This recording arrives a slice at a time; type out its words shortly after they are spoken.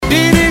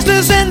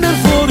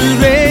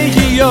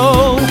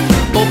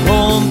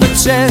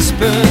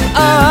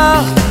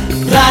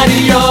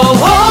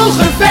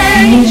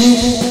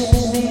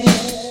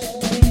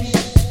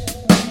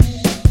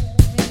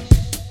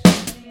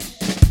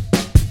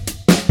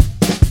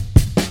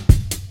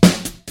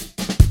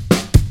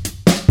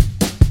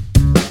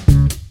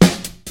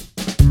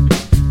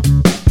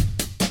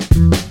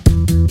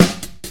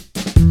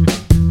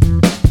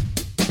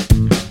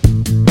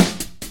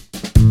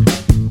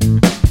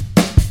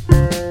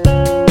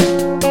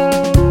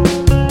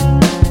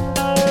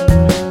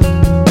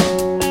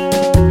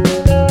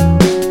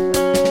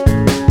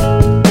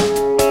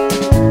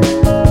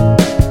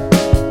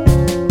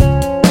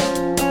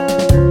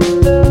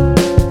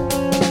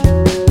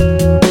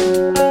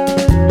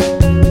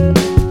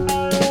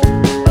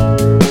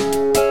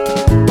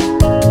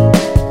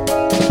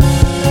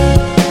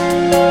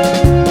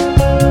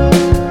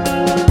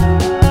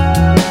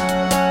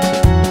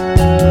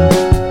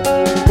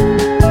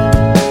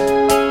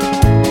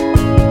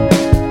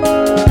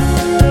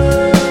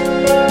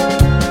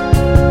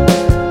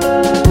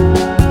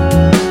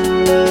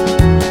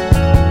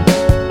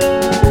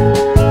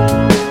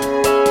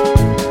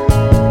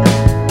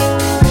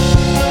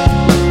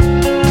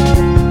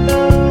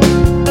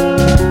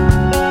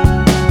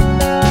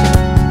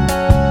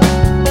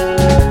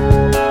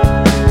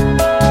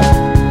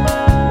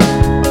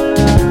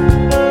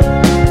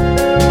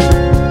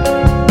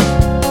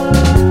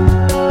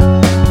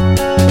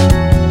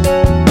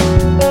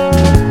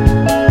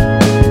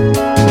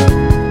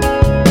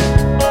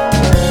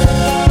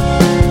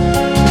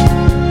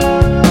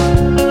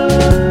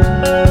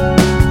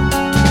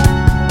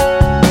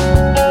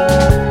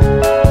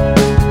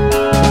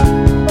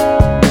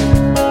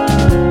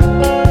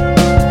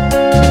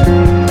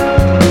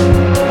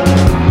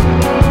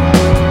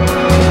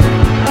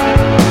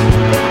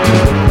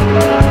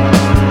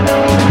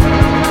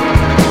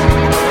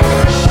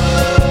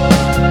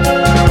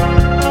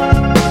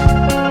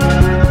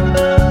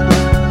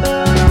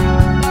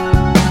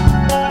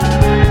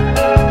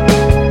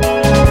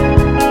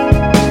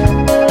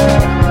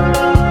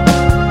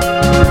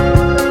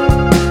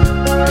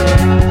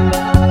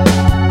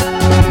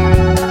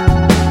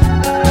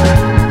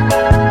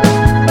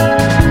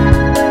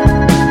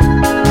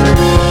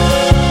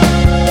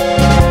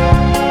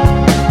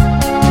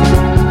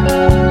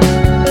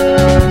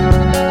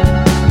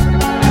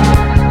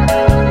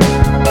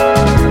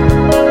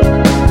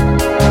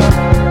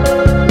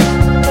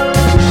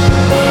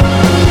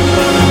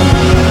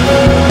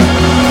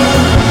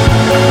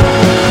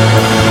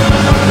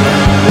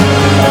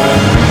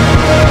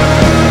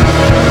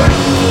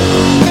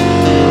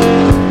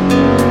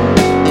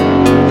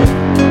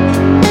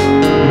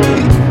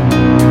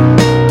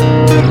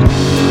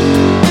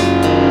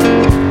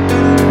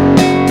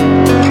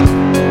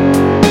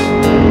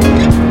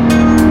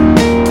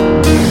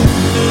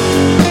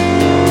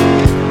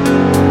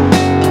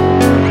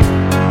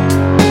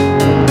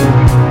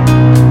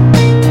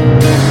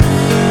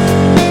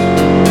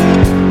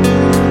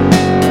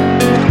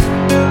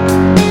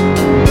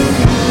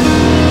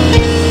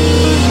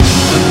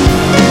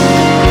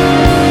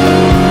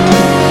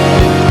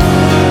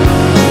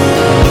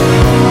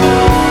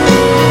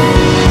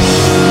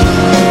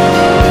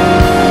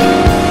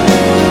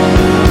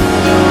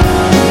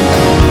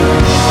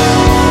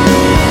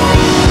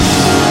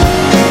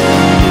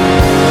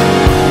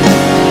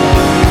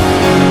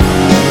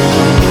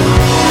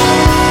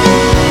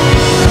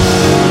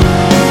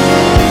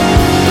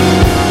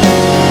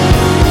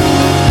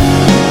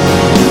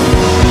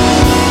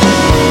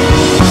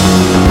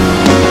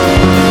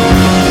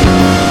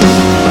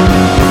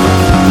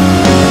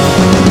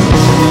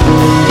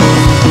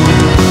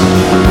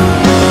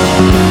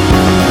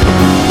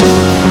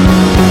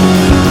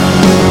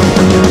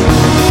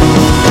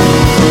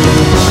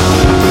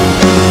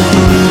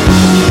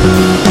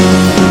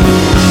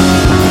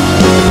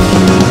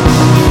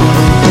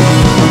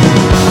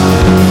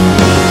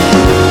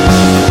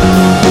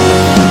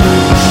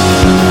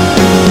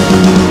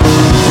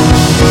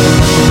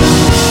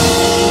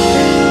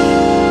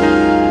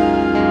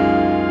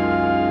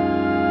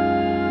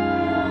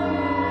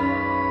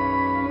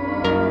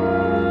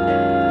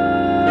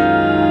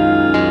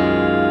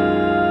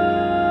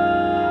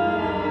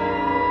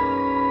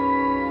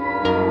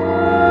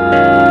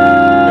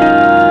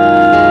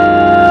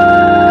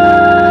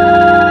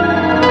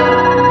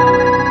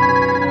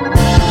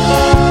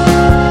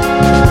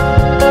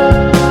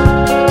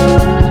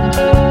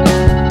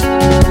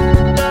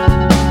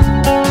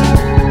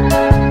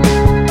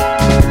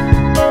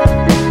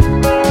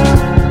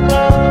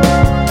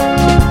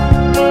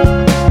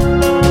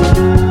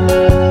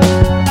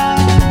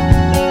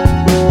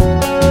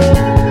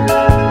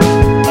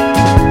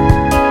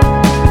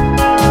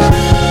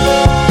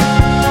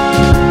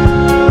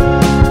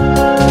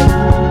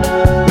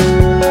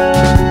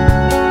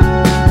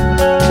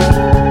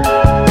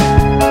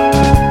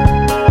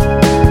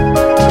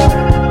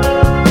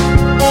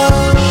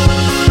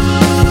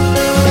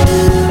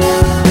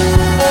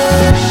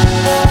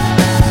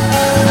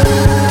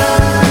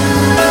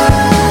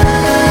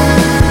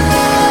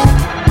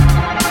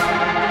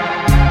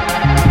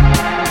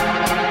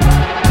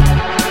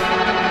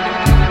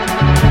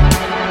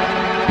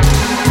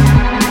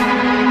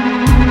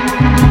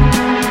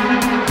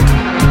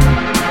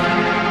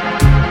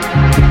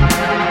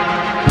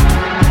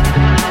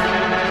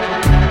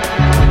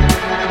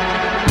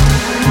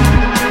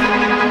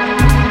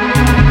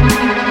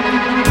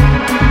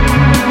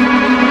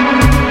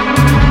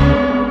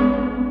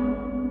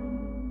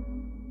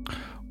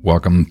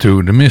Welcome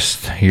to The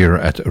Mist here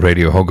at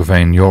Radio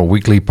Hogeveen, your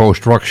weekly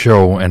post-rock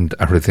show and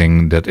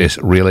everything that is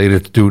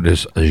related to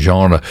this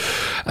genre.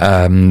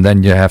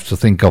 Then you have to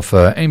think of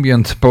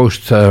ambient,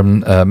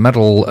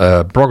 post-metal,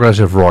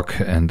 progressive rock,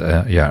 and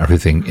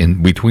everything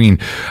in between.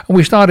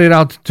 We started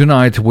out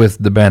tonight with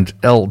the band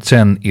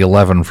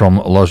L1011 from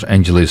Los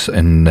Angeles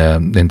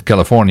in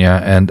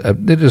California, and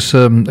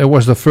it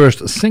was the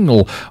first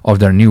single of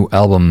their new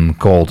album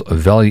called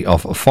Valley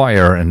of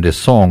Fire, and this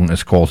song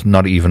is called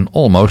Not Even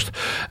Almost.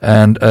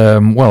 And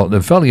the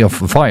Valley of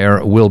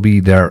Fire will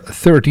be their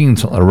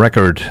 13th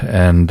record,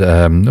 and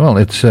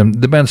it's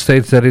the band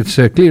states that it's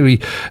clearly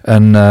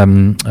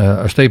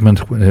a statement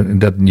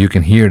that you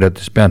can hear that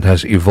this band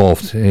has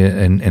evolved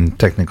in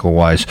technical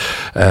wise.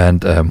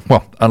 And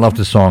I love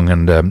the song,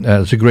 and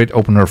it's a great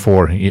opener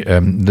for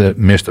the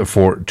Mist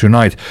for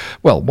tonight.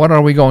 Well, what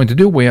are we going to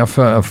do? We have,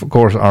 of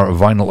course, our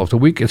vinyl of the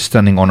week. It's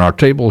standing on our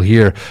table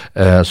here,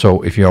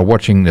 so if you are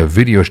watching the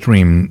video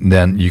stream,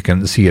 then you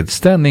can see it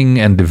standing,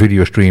 and the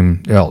video stream,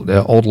 all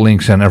the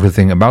links and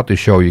everything about the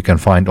show you can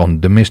find on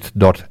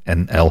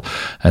themist.nl,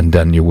 and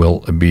then you will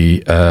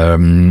be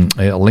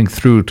linked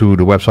through to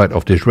the website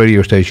of this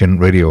radio station,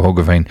 Radio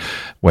Hogeveen,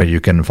 where you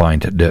can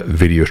find the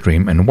video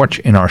stream and watch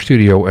in our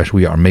studio as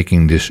we are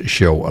making this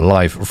show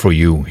live for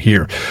you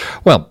here.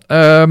 Well,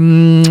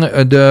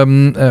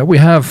 we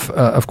have,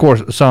 of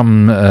course,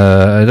 some,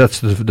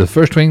 that's the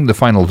first thing, the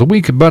final of the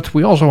week, but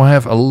we also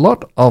have a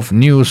lot of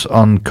news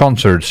on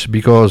concerts,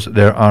 because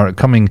there are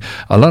coming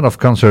a lot of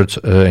concerts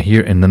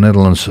here in the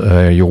Netherlands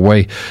your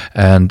way,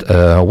 and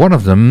one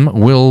of them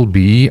will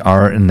be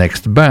our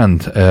next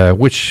band,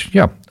 which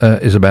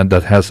is a band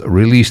that has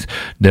released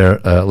their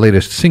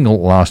latest single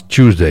last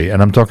Tuesday,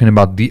 and I'm talking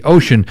about The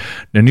Ocean.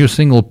 The new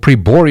single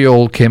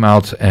Preboreal came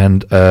out,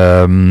 and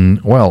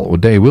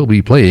they will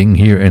be playing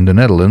here in the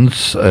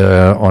Netherlands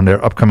on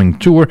their upcoming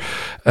tour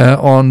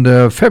on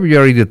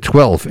February the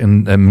 12th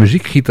in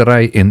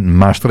Muziekgieterij in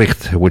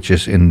Maastricht, which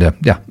is in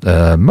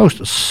the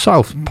most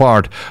south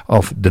part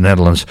of the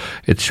Netherlands.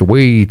 It's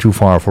way too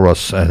far for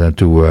us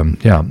to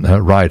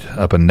ride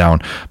up and down,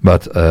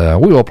 but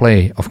we will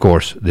play, of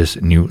course, this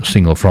new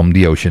single from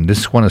The Ocean.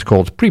 This one is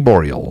called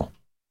Preboreal.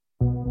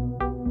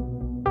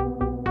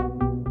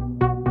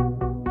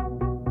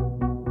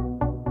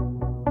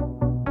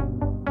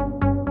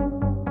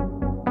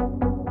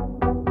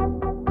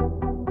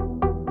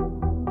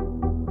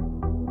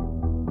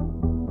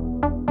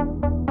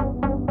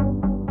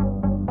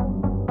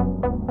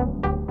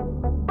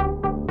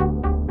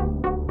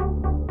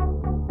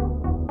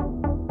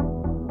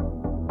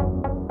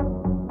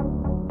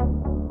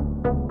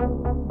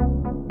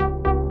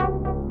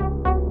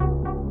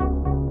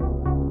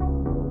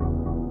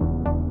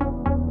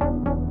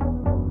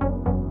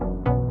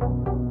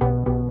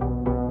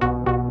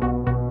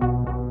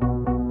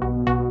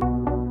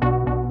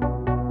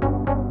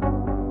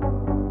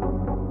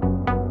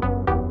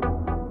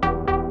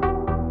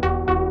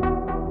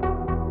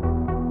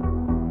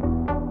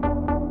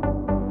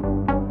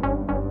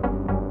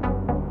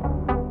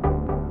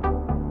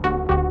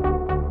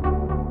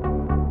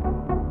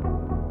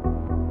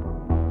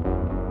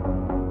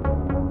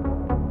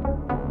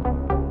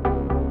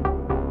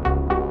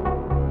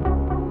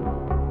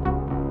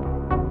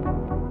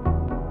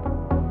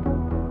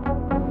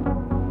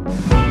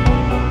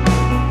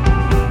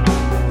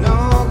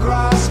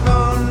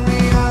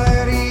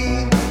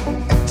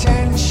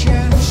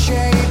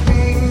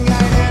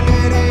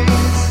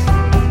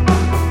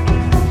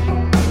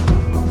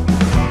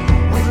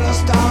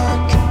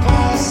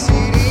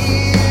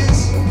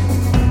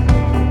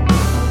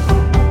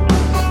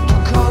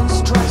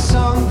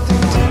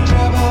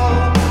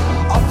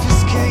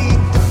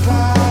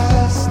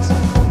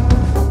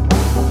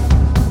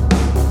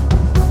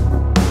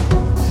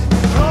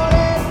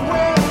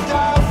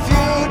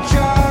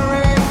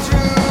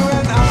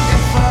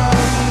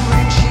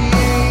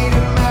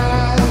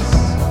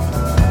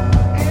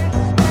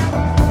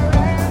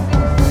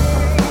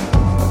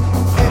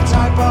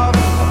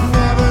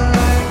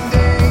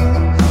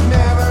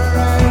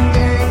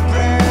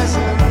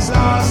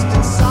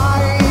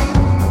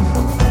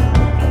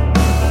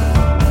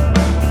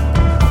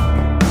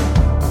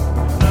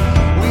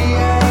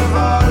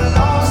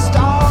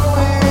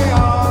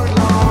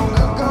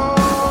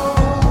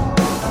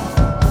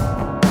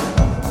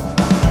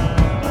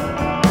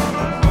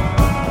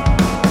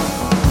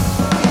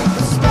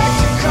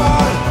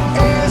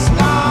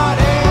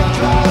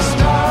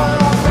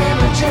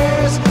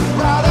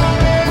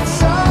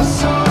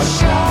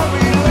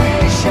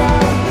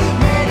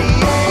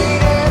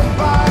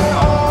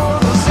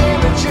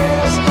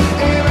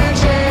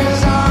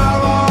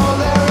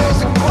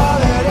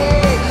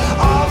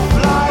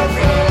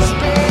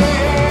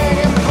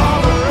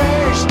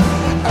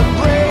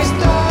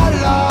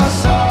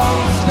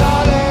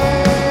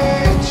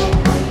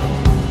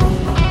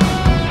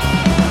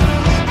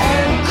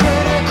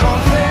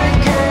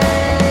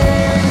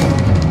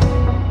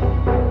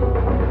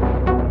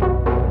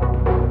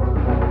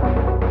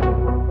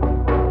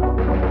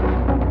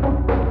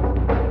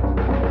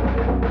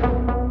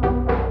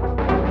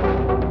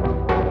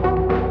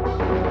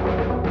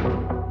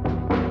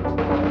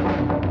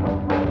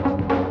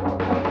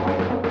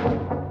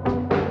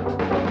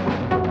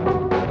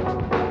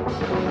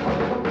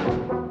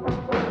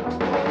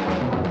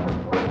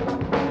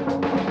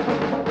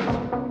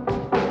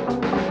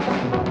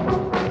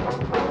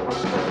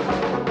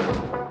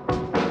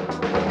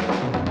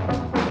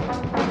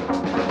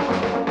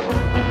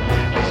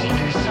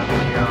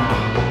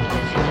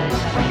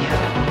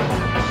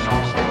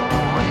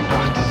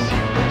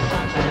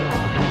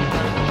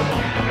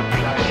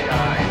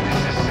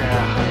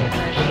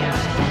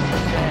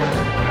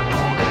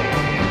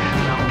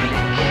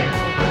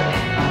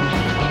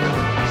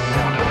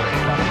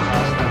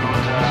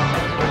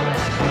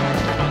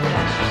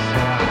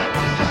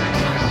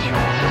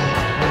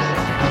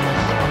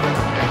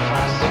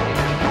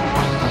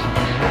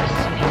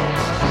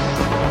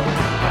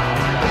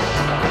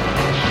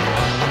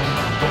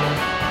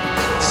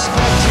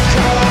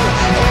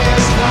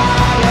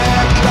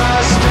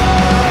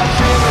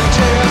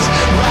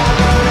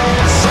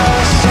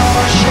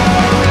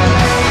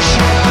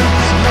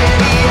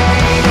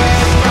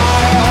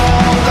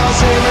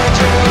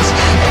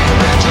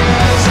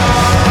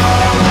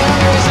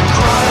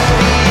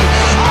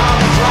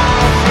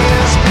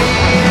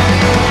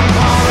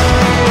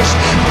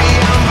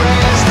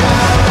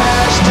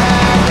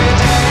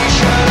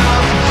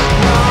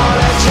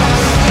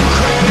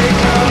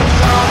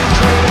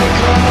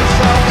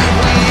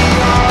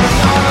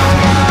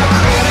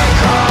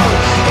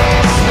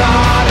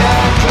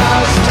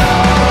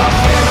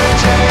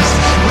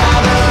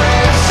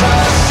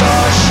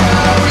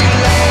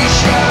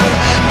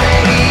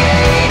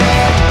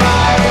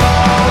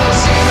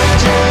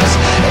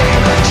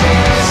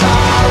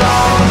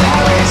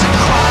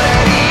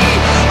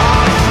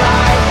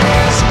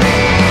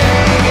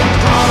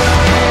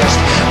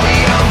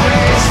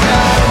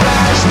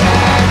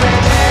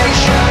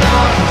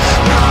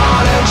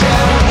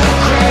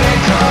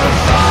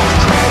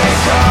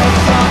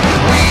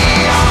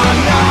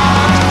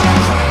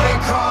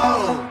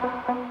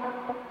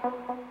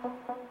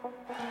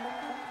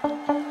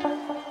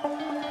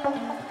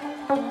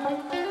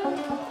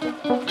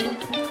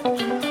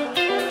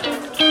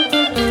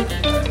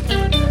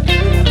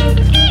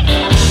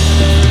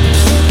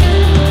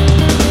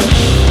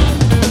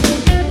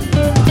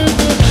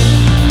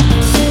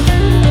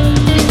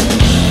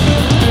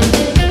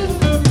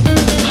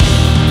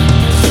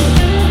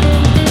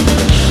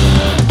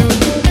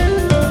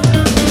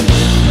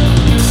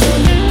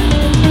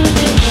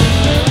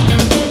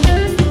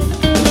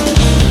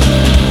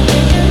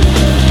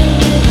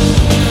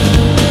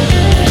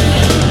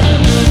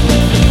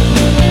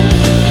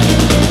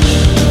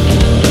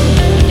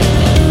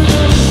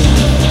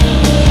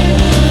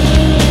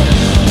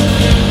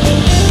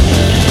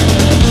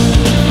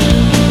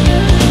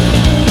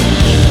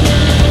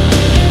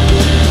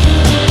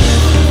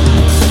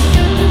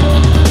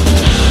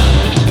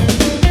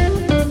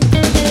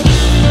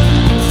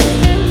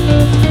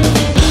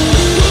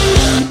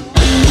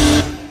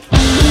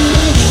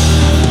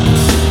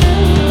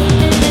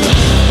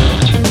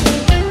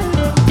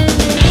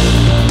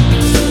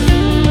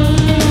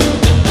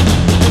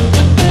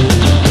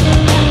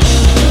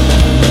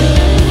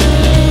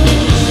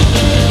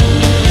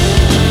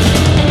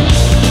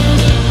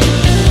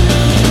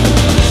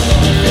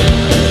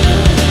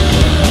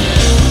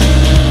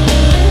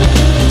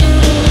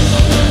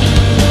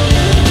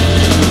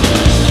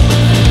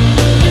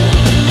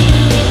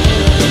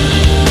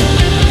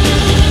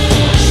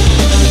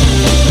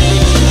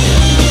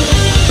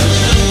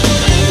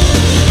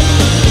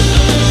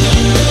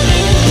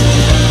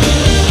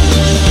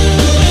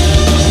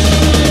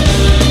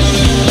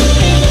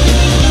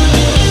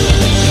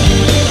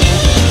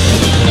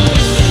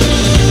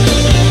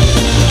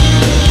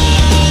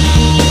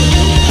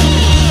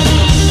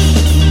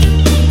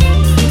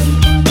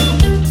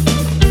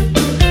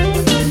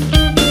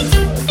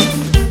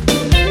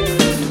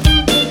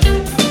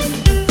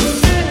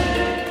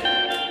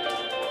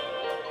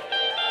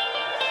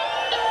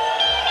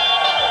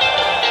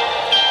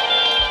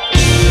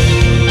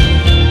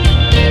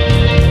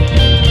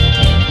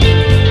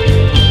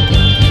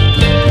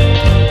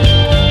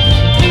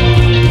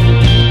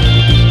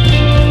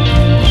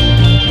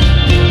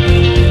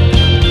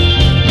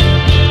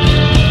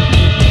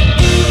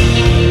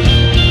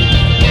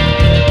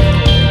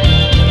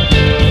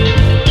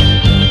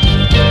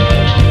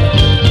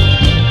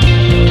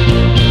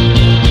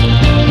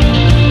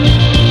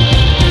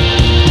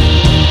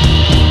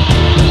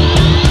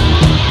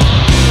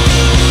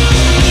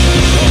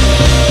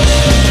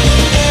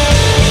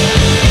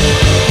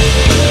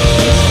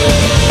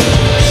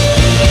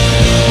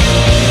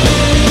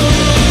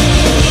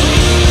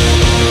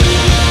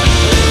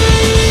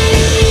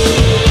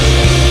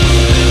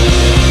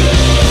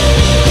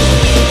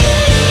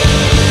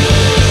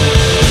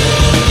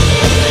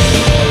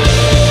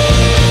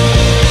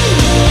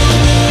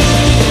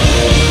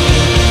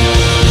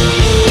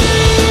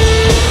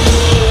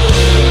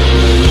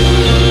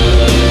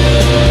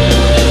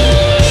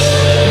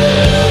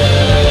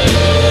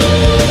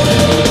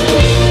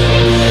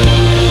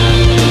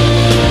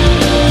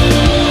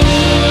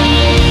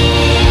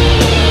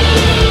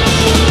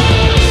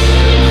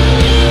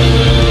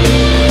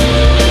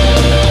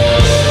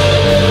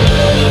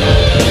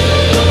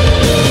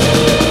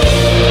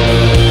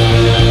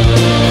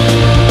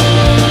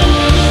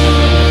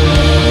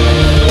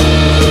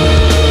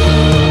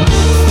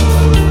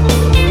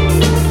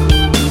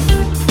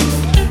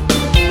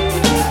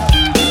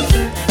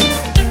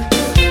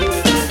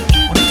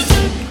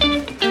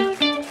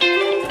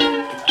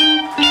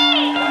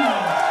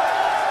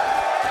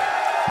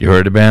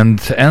 were the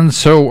band And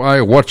So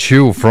I Watch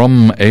You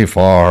from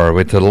Afar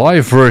with the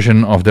live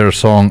version of their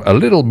song A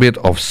Little Bit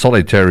of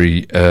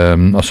Solidarity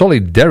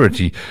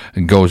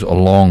Goes a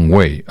Long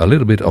Way. A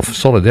little bit of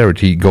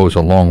solidarity goes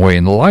a long way.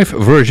 In the live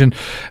version,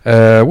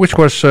 which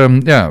was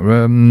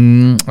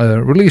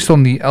released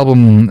on the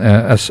album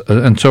as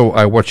And So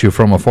I Watch You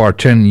from Afar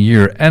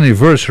 10-year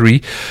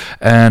anniversary.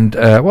 And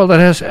that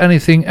has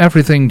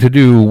everything to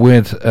do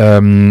with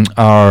our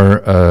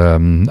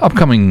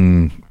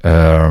upcoming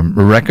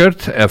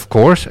record, of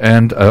course,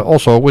 and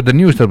also with the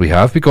news that we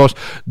have, because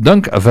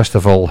Dunk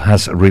Festival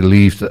has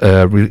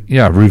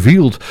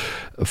revealed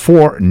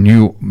 4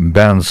 new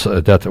bands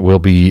that will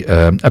be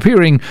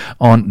appearing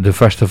on the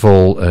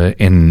festival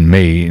in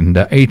May, in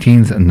the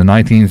 18th and the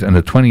 19th and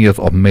the 20th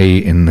of May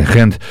in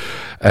Ghent.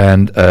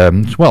 And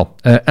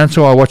And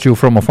So I Watch You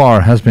From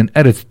Afar has been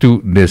added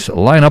to this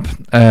lineup,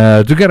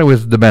 together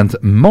with the band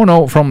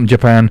Mono from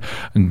Japan,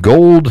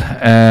 Gold,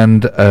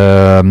 and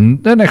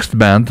the next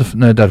band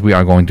that we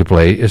are going to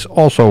play is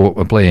also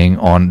playing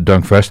on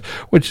Dunkfest,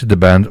 which is the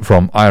band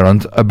from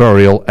Ireland, A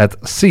Burial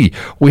at Sea.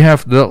 We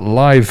have the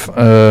live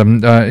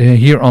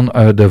here on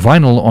the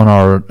vinyl on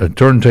our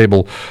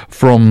turntable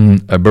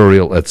from A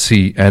Burial at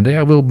Sea, and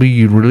they will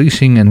be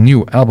releasing a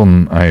new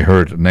album, I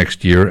heard,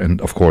 next year,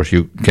 and of course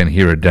you can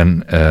hear it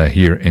then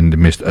here in the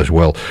mist as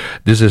well.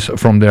 This is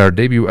from their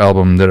debut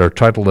album, their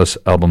titleless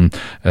album,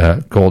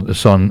 called a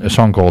song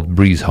called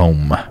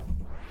Breezehome.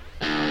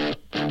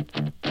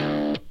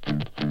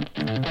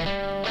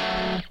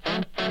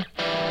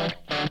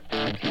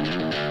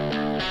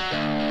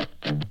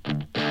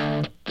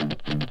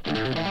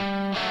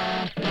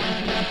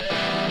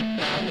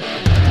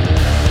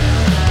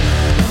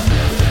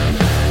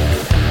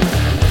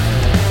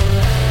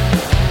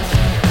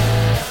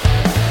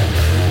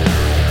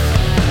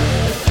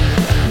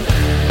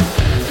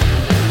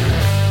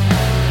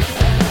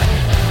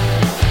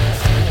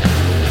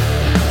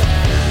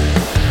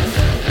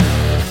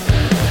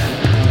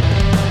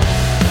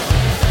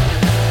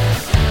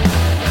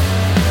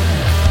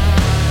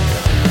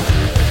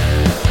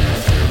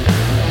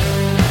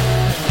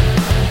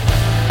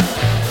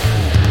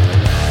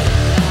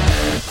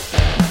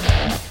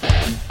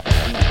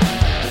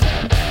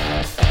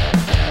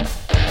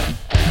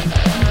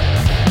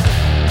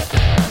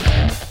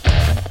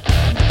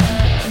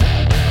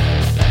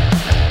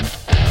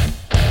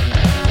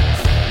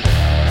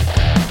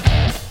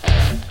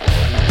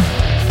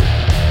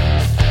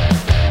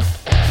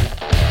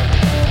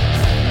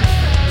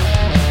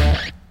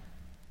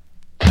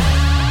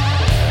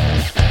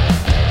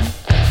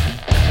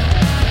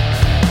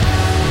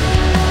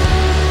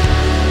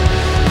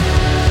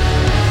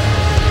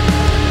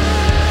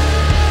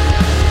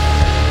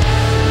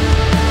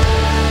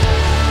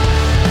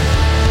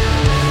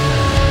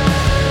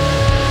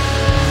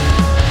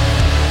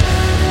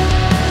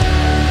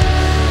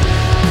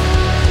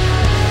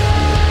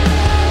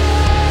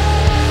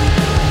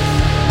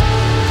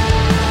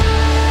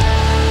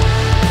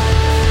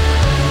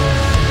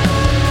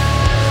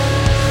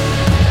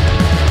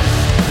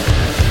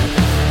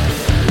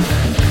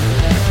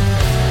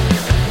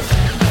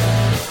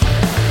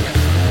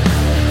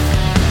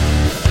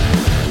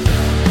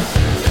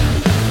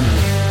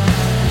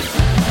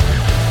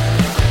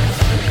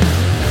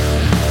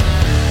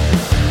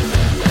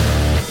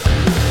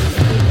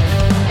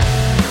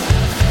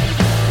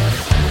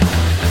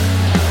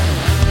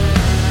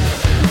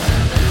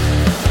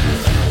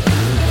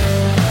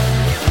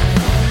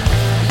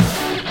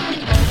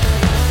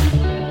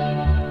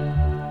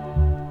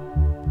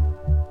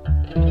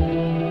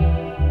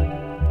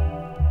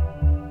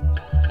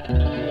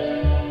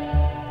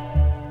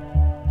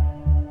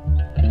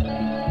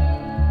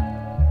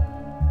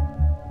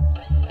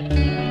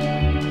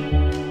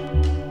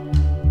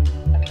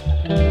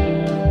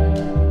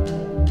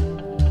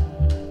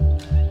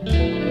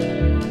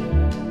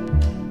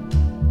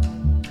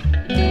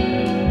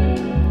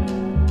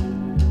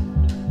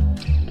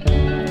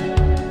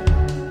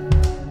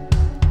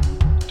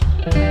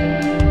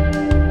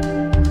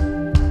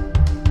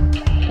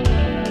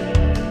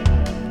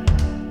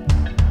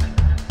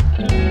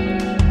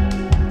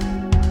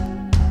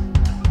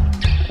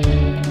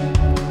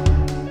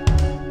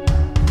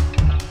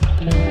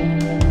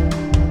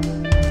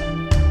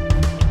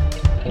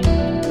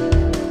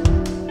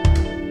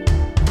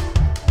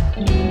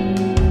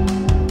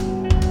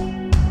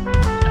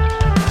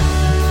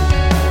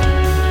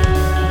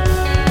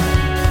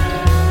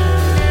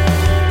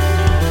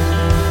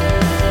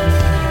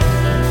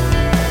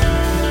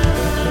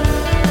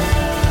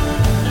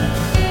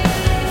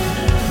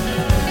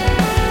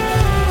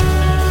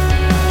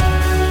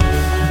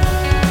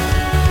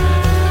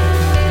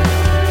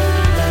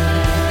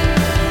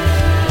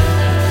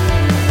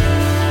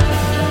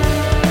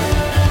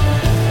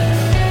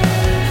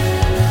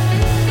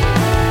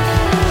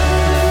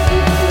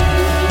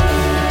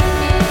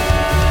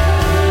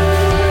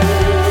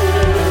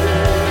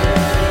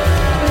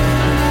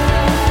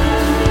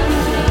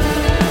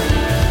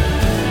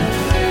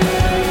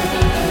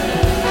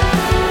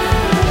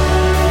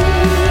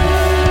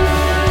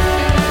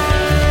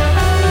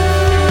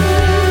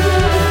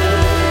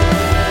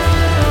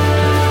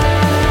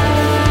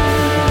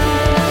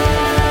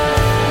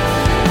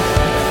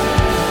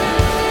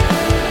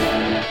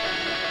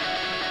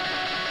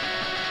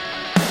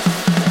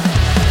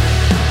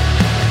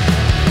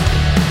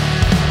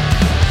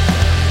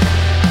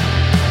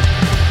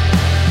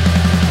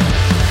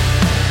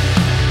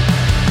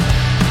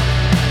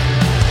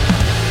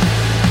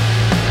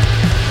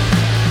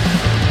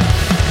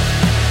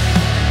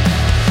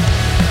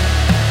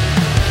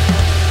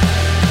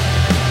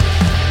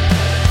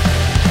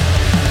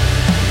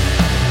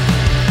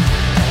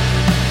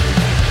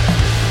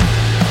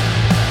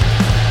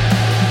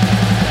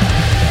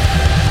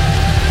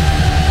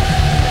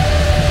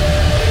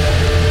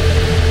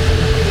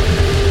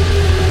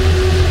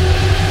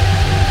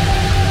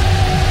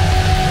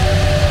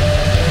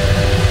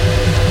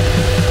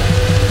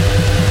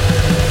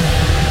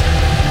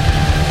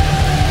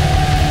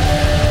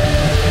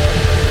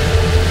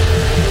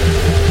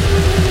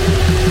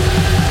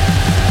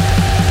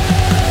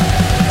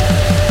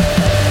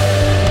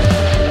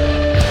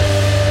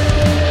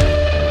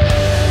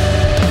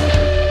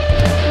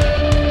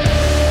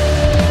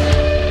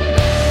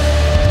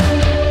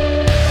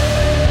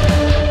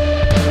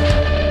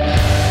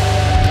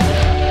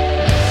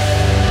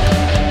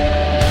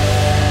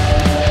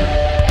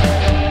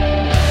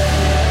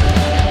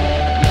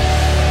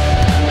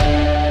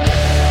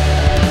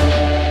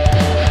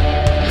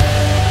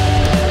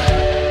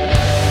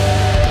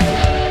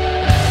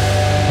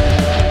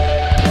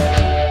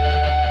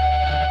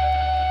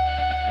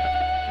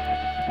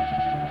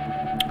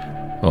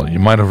 you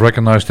might have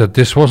recognized that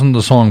this wasn't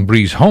the song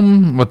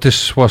Breezehome, but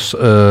this was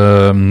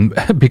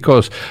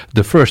because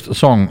the first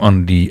song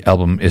on the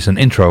album is an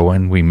intro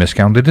and we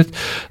miscounted it.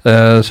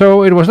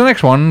 So it was the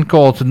next one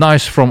called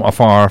Nice from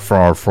Afar,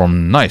 Far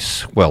from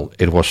Nice. Well,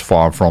 it was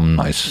far from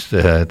nice.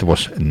 It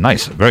was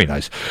nice, very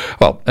nice.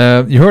 Well,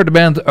 you heard the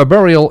band A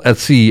Burial at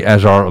Sea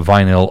as our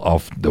vinyl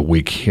of the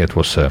week. It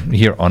was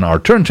here on our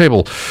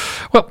turntable.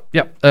 Well,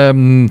 yeah,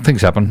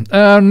 things happen.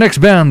 Next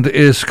band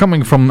is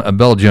coming from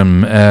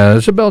Belgium.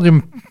 It's a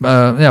Belgian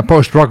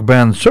post-rock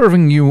band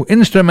serving you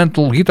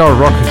instrumental guitar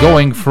rock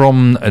going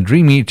from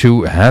dreamy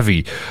to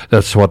heavy.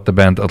 That's what the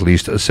band at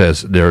least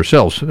says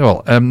themselves.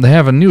 Well, they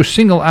have a new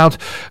single out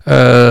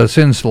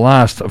since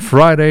last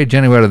Friday,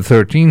 January the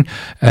 13th,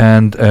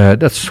 and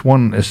that's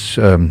one is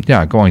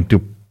going to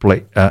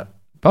play.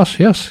 Bas,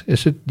 yes?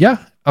 Is it? Yeah?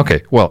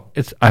 Okay, well,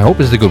 I hope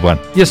it's the good one.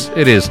 Yes,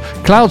 it is.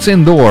 Clouds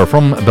Indoor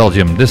from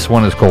Belgium. This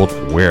one is called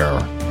Where.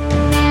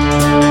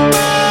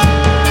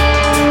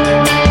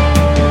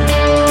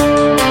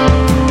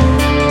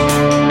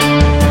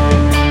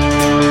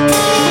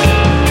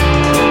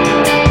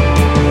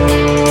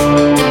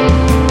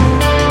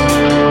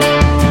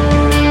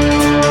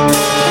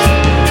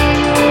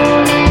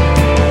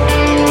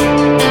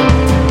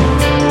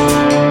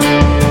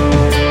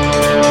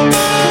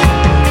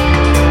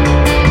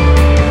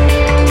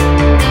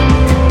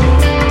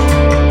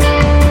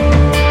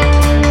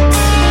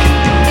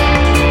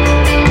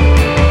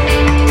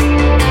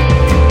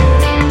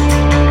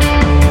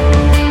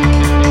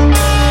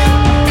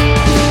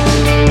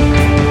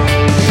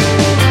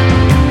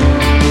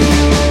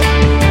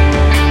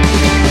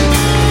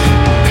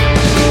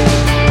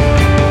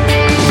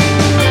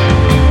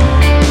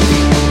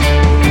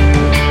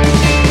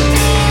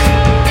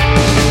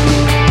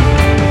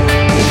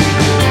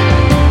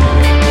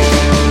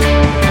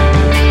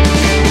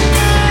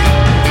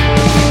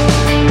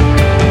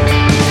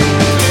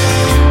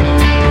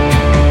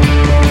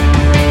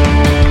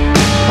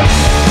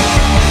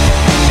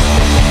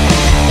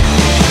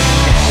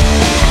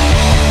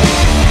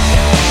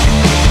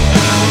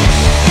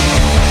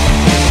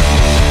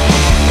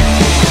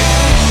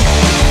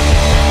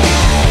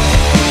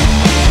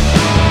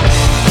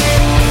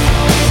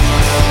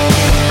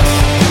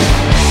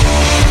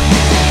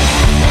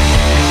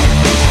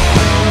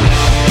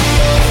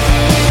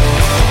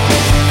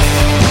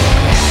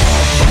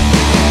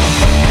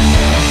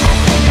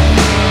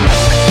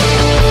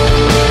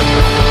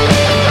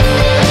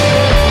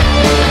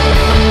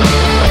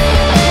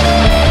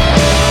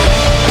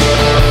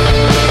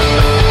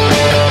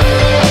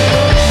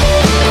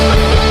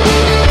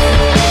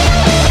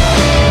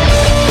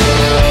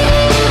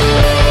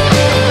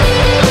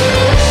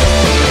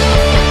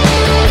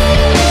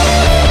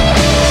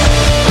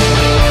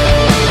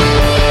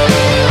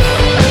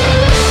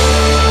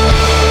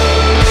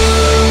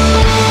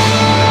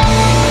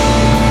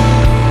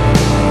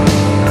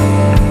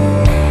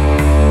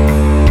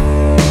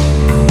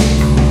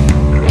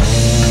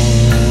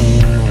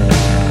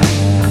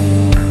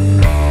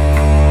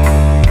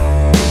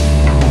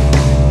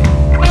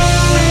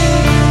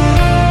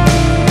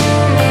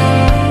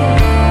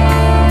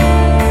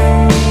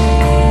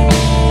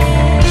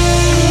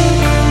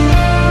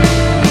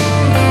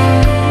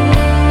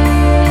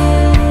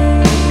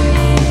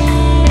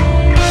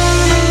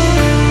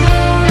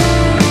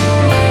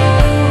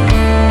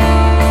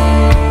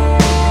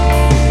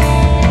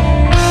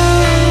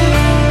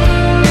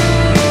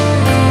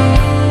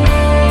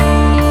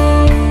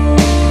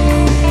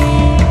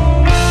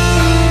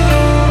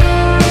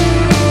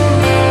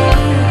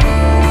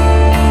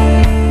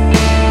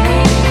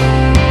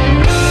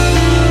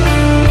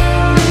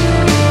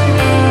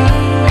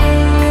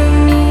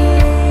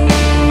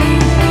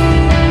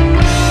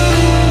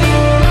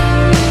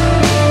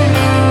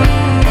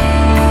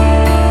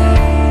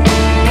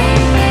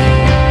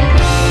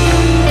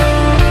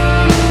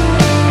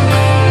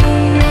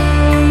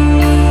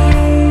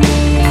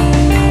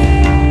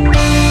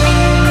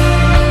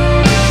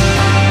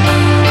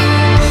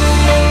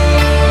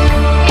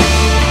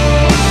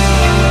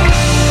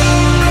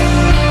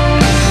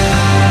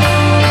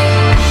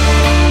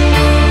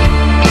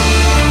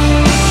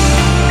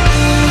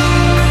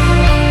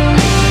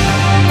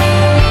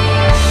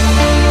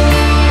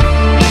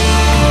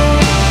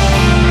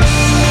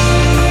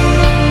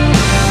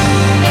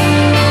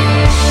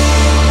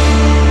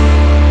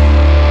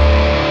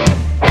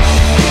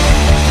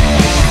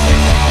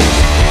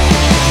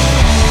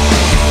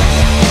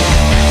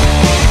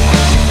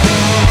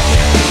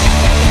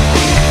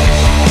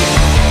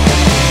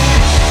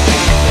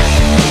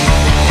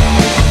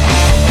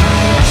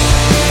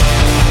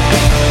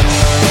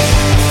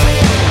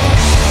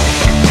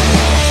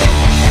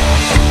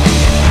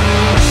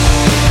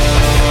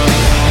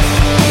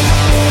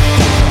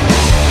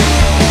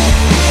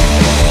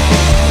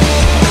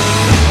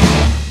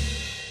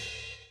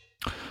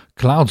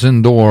 Clouds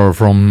Indoor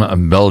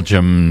from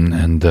Belgium,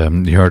 and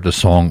you heard the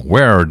song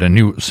Where, the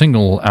new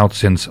single out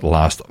since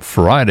last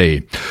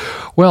Friday.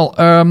 Well,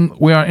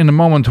 we are in a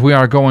moment. We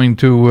are going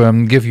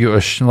to give you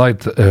a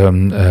slight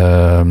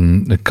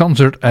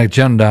concert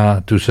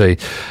agenda to say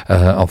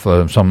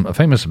of some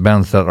famous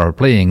bands that are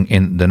playing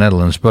in the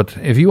Netherlands. But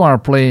if you are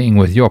playing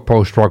with your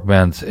post-rock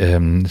band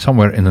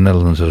somewhere in the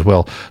Netherlands as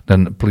well,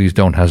 then please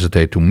don't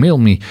hesitate to mail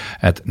me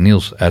at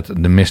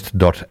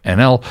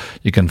niels@themist.nl.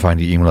 You can find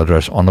the email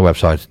address on the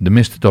website,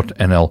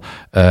 themist.nl,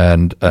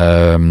 and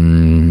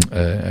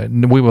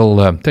we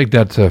will take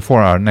that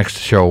for our next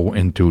show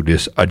into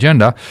this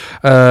agenda.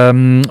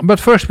 But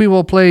first we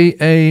will play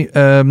a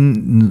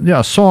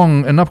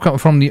song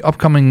from the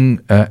upcoming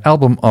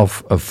album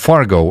of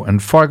Fargo.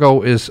 And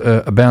Fargo is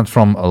a band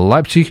from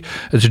Leipzig.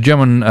 It's a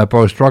German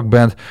post-rock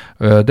band.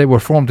 They were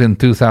formed in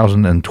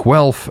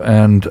 2012,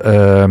 and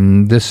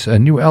this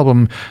new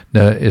album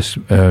is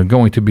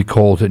going to be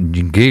called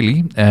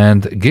Geli.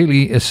 And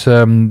Geli is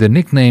the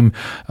nickname,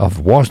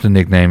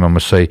 I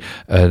must say,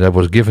 that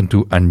was given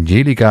to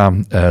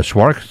Angelika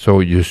Swark. So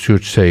you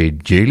should say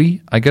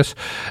Jeli, I guess.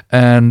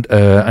 And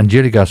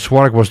Angelika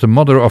Swark was the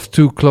mother of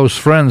two close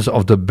friends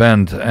of the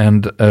band,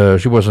 and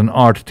she was an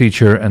art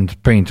teacher and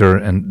painter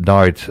and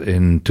died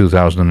in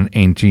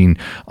 2018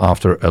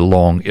 after a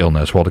long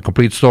illness. Well, the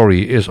complete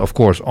story is, of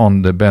course,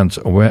 on the band's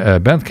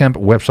Bandcamp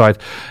website.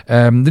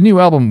 The new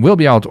album will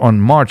be out on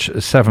March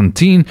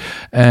 17,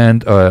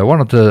 and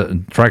one of the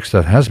tracks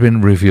that has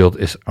been revealed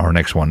is our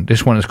next one.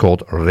 This one is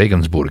called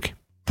Regensburg.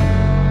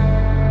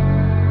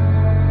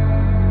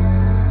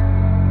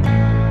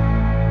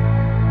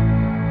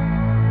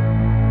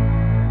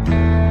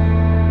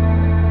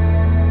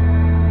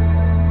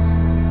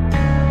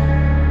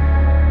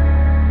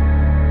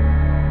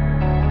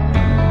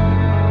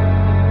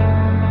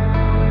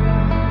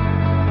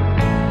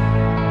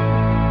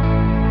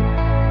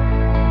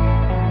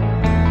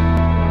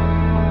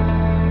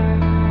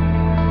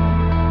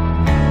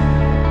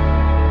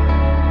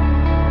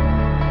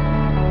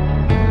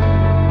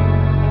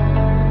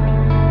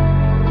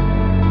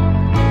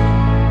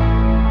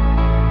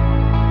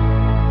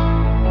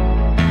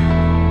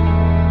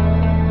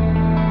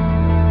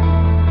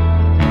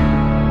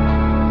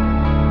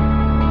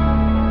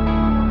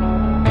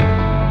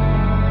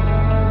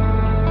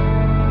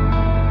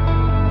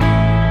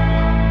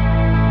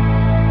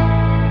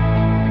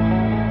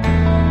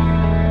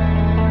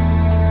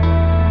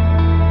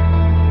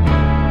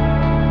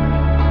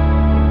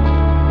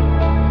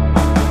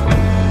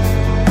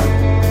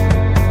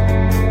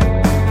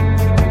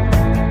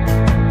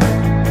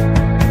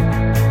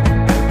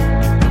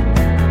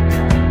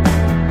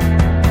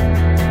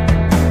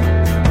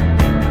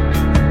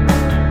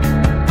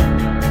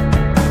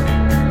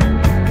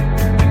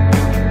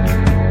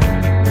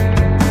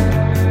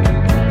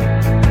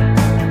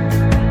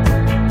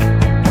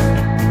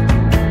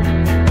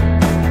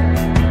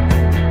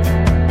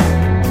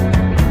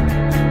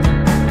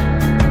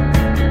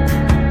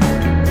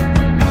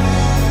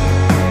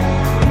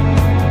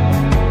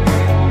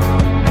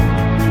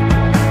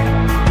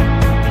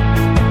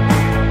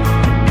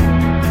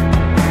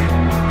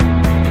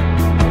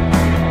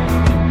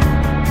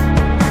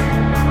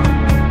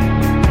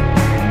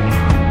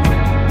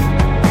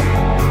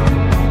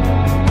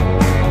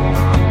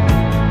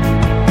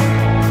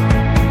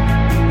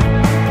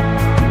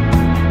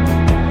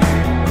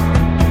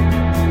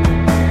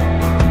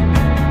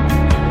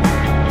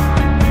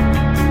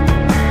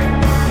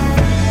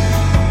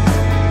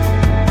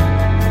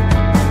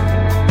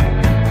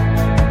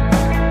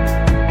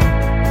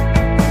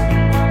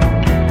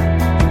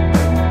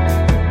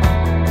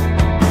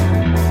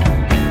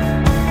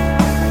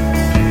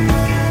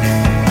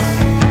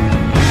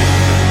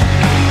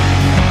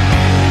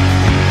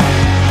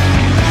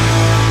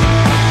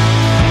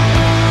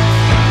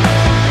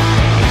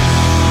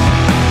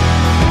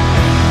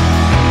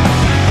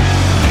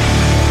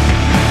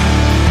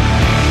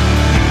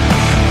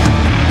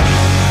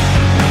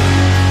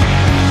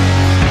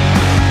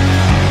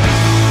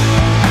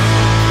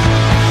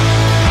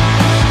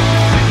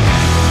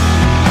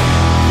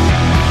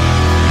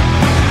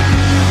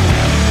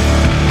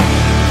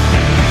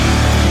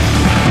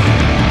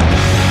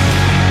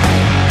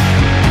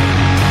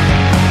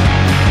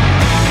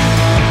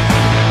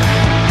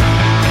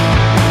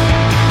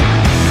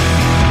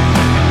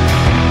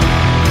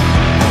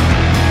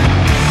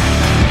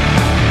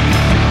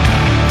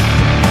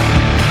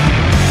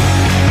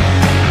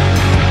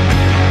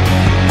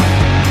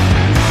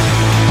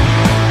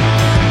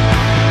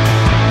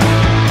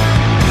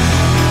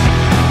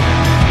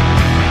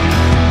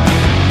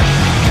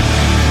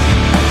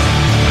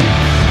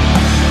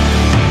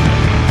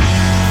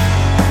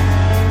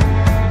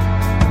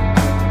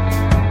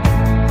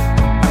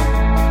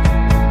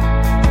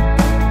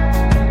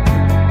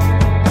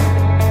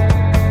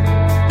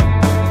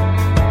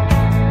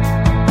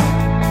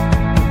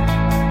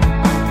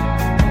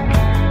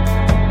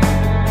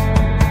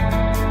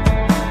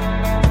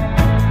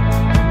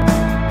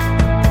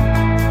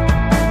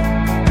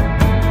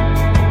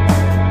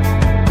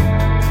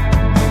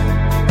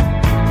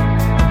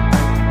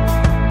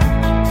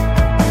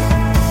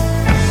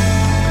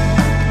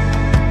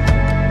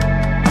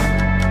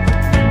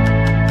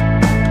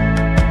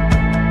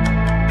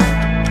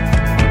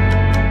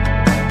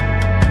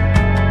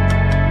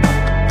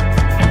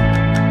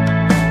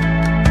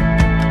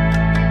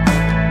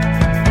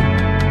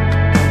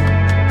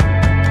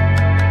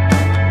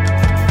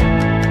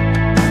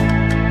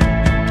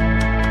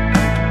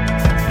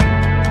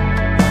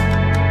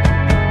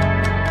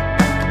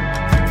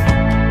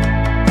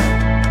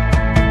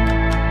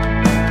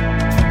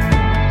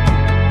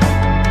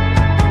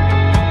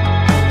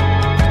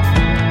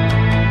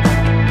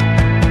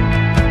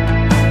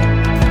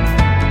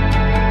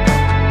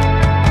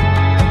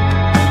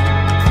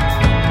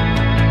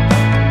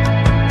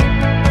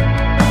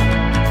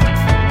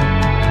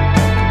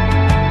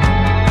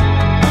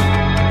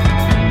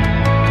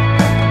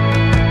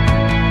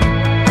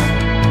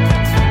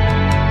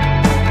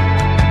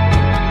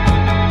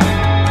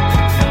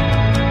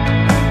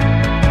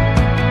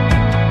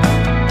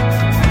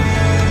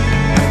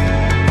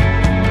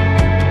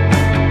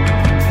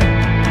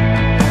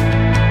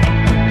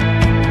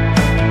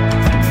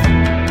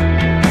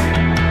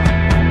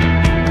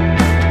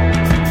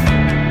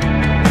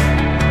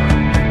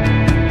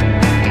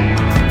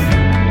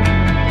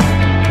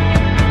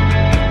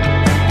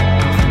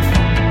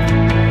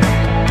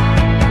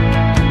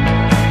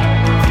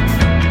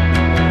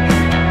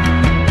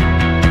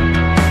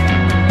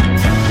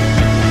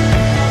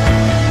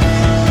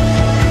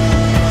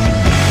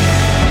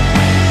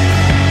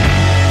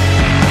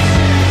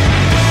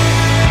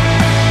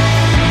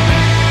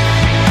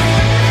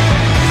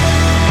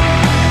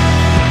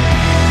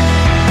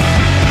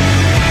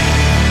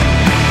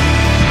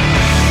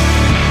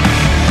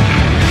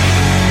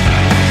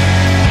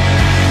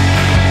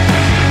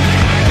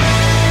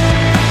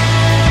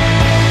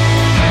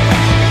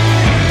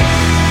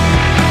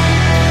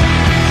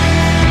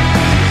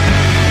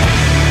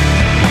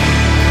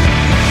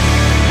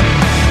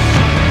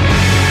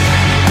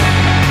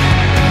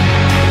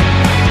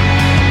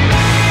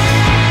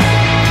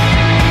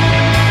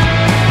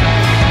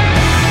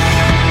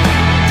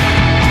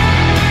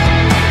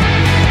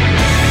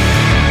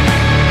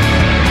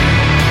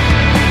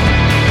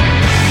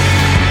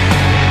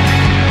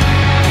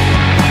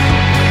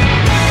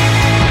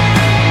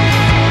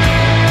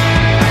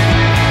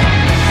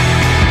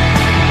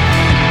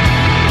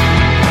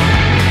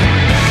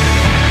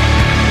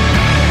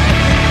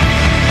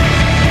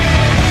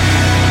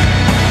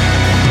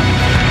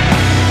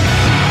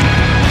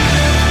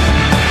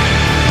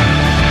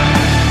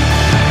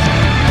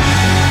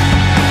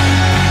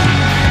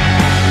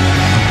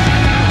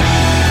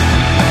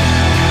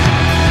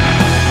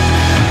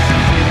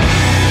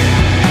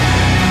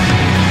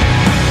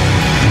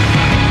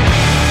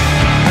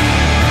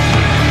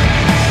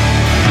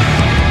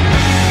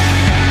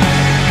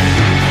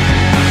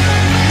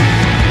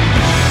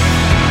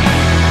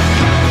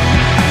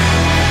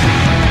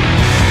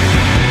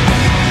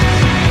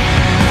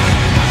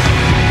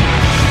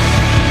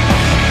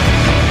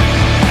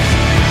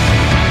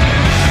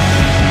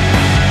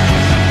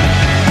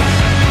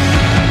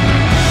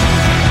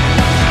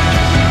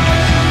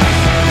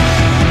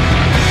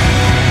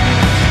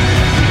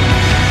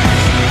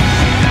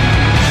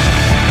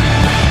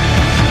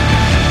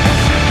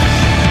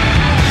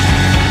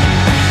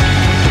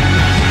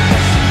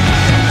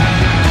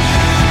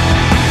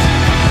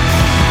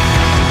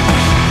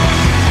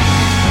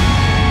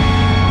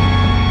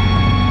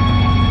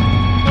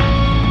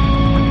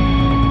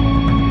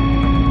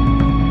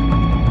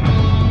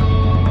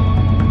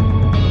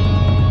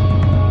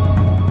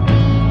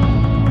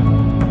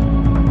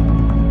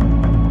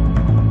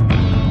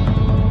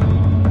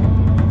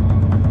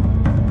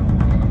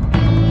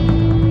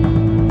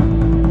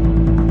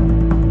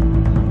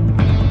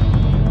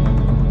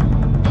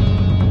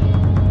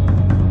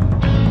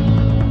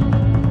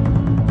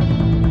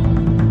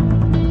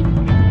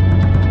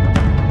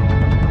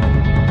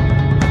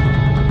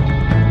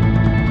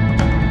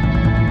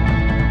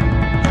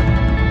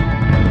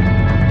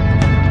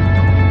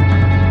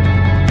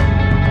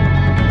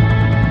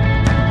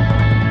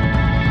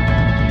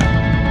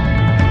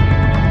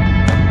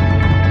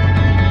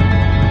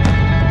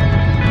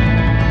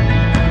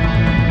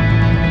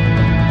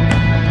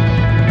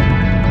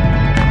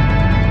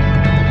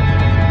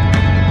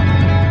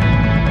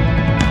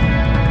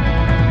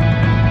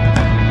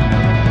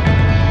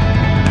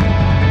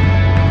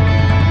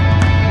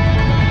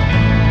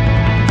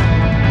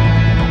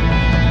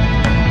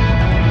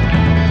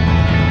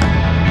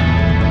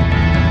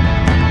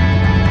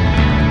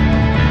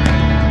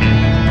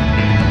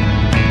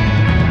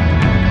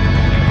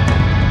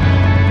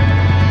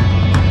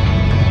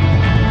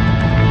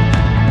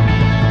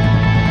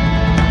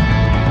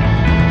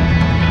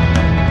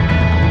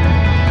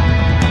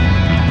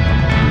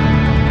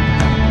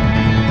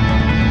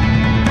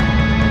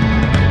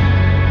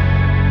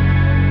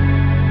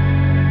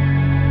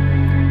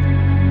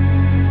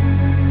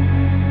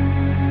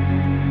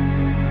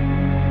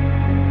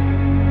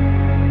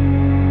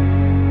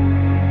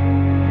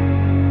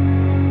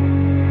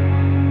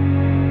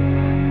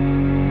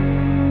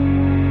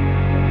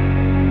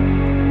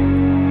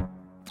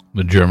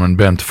 German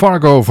band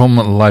Fargo from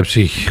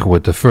Leipzig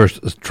with the first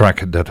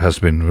track that has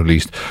been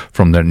released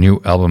from their new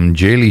album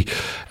Jeli,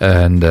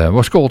 and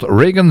was called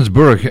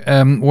Regensburg.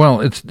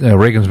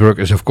 Regensburg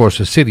is of course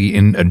a city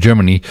in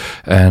Germany,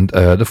 and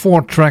the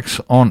 4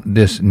 tracks on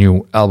this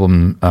new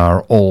album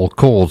are all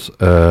called,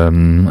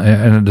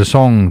 and the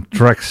song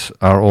tracks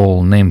are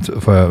all named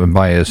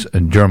by a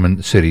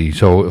German city.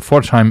 So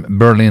Pforzheim,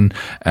 Berlin,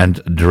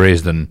 and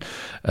Dresden.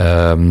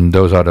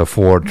 Those are the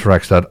 4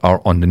 tracks that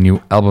are on the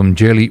new album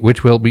Jeli,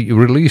 which will be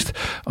released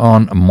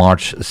on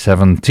March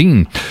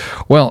 17.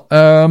 Well,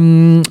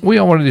 we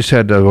already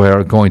said that we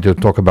are going to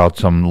talk about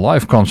some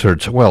live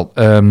concerts. Well,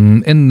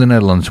 in the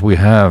Netherlands we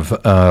have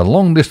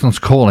Long Distance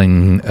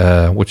Calling,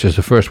 which is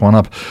the first one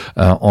up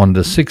on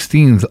the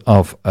 16th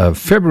of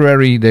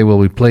February. They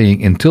will be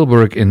playing in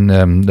Tilburg in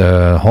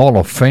the Hall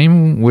of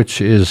Fame,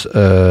 which is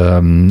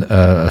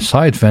a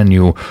side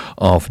venue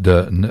of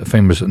the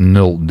famous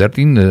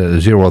 013,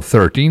 the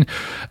 013.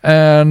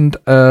 And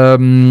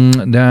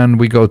then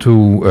we go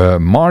to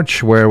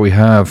March, where we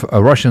have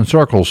Russian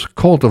Circles,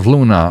 Cult of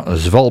Luna,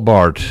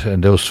 Svalbard,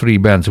 and those 3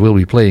 bands will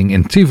be playing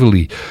in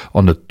Tivoli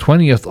on the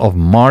 20th of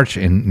March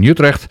in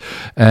Utrecht.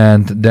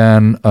 And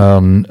then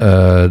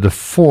the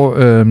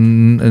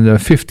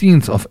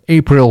 15th of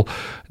April,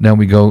 then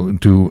we go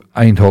to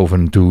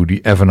Eindhoven to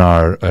the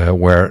Afar,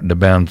 where the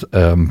band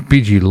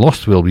PG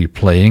Lost will be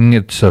playing.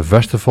 It's a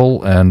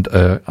festival, and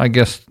I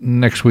guess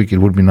next week it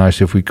would be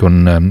nice if we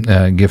can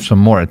give some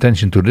more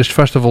attention to this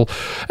festival.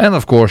 And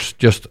of course,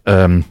 just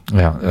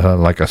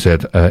like I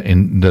said,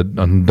 in the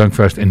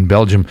Dunkfest in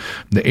Belgium,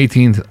 the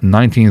 18th,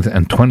 19th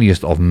and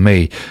 20th of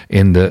May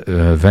in the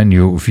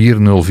venue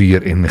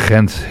 404 in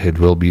Ghent. It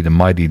will be the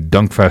mighty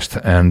Dunkfest,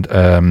 and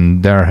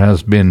there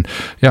has been,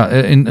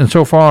 and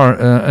so far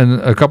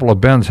a couple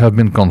of bands have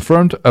been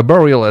confirmed: A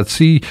Burial at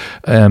Sea,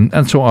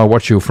 and So I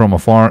Watch You From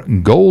Afar,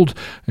 Gold,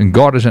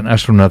 God is an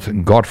Astronaut,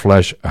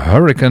 Godflesh,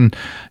 Hurricane,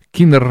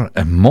 Kinder,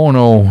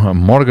 Mono,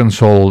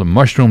 Morgensoul,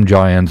 Mushroom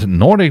Giant,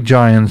 Nordic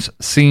Giants,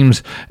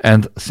 Seams,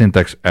 and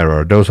Syntax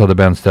Error. Those are the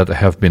bands that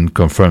have been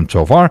confirmed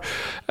so far.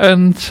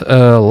 And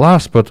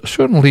last but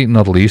certainly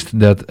not least,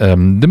 that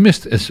The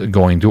Mist is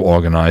going to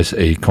organize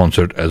a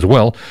concert as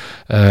well.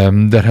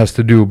 That has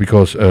to do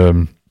because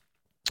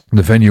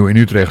the venue in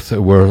Utrecht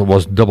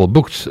was double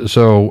booked,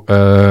 so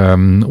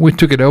we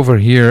took it over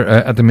here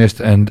at the Mist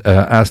and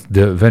asked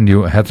the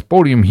venue Het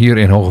Podium here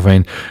in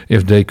Hoogeveen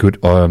if they could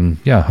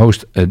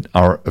host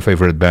our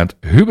favorite band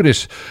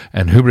Hubris,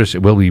 and Hubris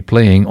will be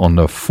playing on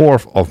the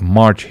 4th of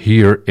March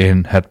here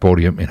in Het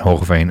Podium in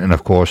Hoogeveen, and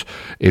of course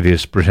it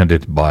is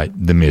presented by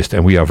the Mist,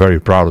 and we are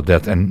very proud of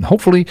that, and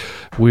hopefully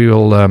we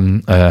will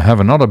have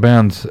another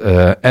band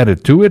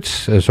added to it,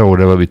 so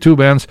there will be 2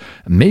 bands,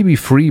 maybe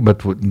 3,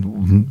 but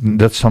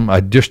that's some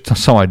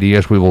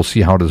ideas. We will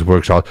see how this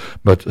works out,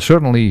 but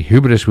certainly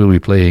Hubris will be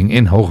playing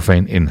in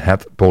Hoogeveen in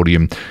Het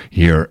Podium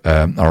here,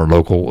 our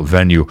local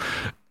venue.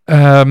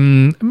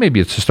 Maybe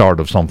it's the start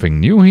of something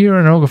new here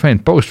in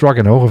Hoogeveen. Post-rock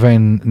in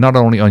Hoogeveen, not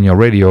only on your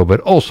radio, but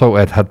also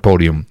at Het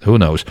Podium. Who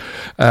knows?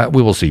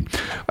 We will see.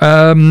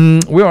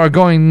 We are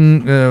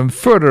going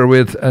further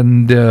with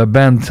the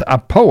band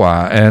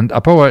Apoa, and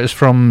Apoa is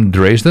from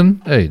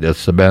Dresden. Hey,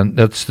 that's the band.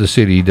 That's the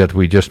city that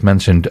we just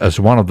mentioned as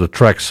one of the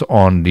tracks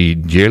on the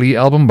Jeli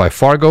album by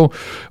Fargo.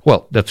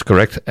 Well, that's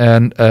correct.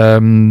 And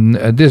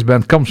this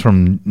band comes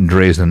from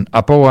Dresden,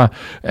 Apoa,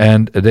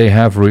 and they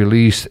have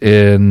released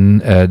in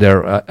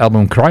their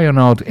album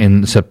Cryonaut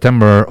in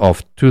September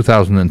of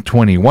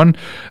 2021,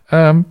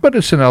 but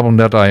it's an album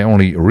that I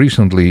only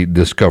recently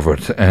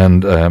discovered,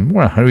 and I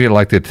really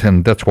liked it,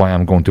 and that's why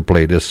I'm going to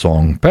play this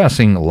song,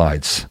 Passing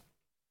Lights.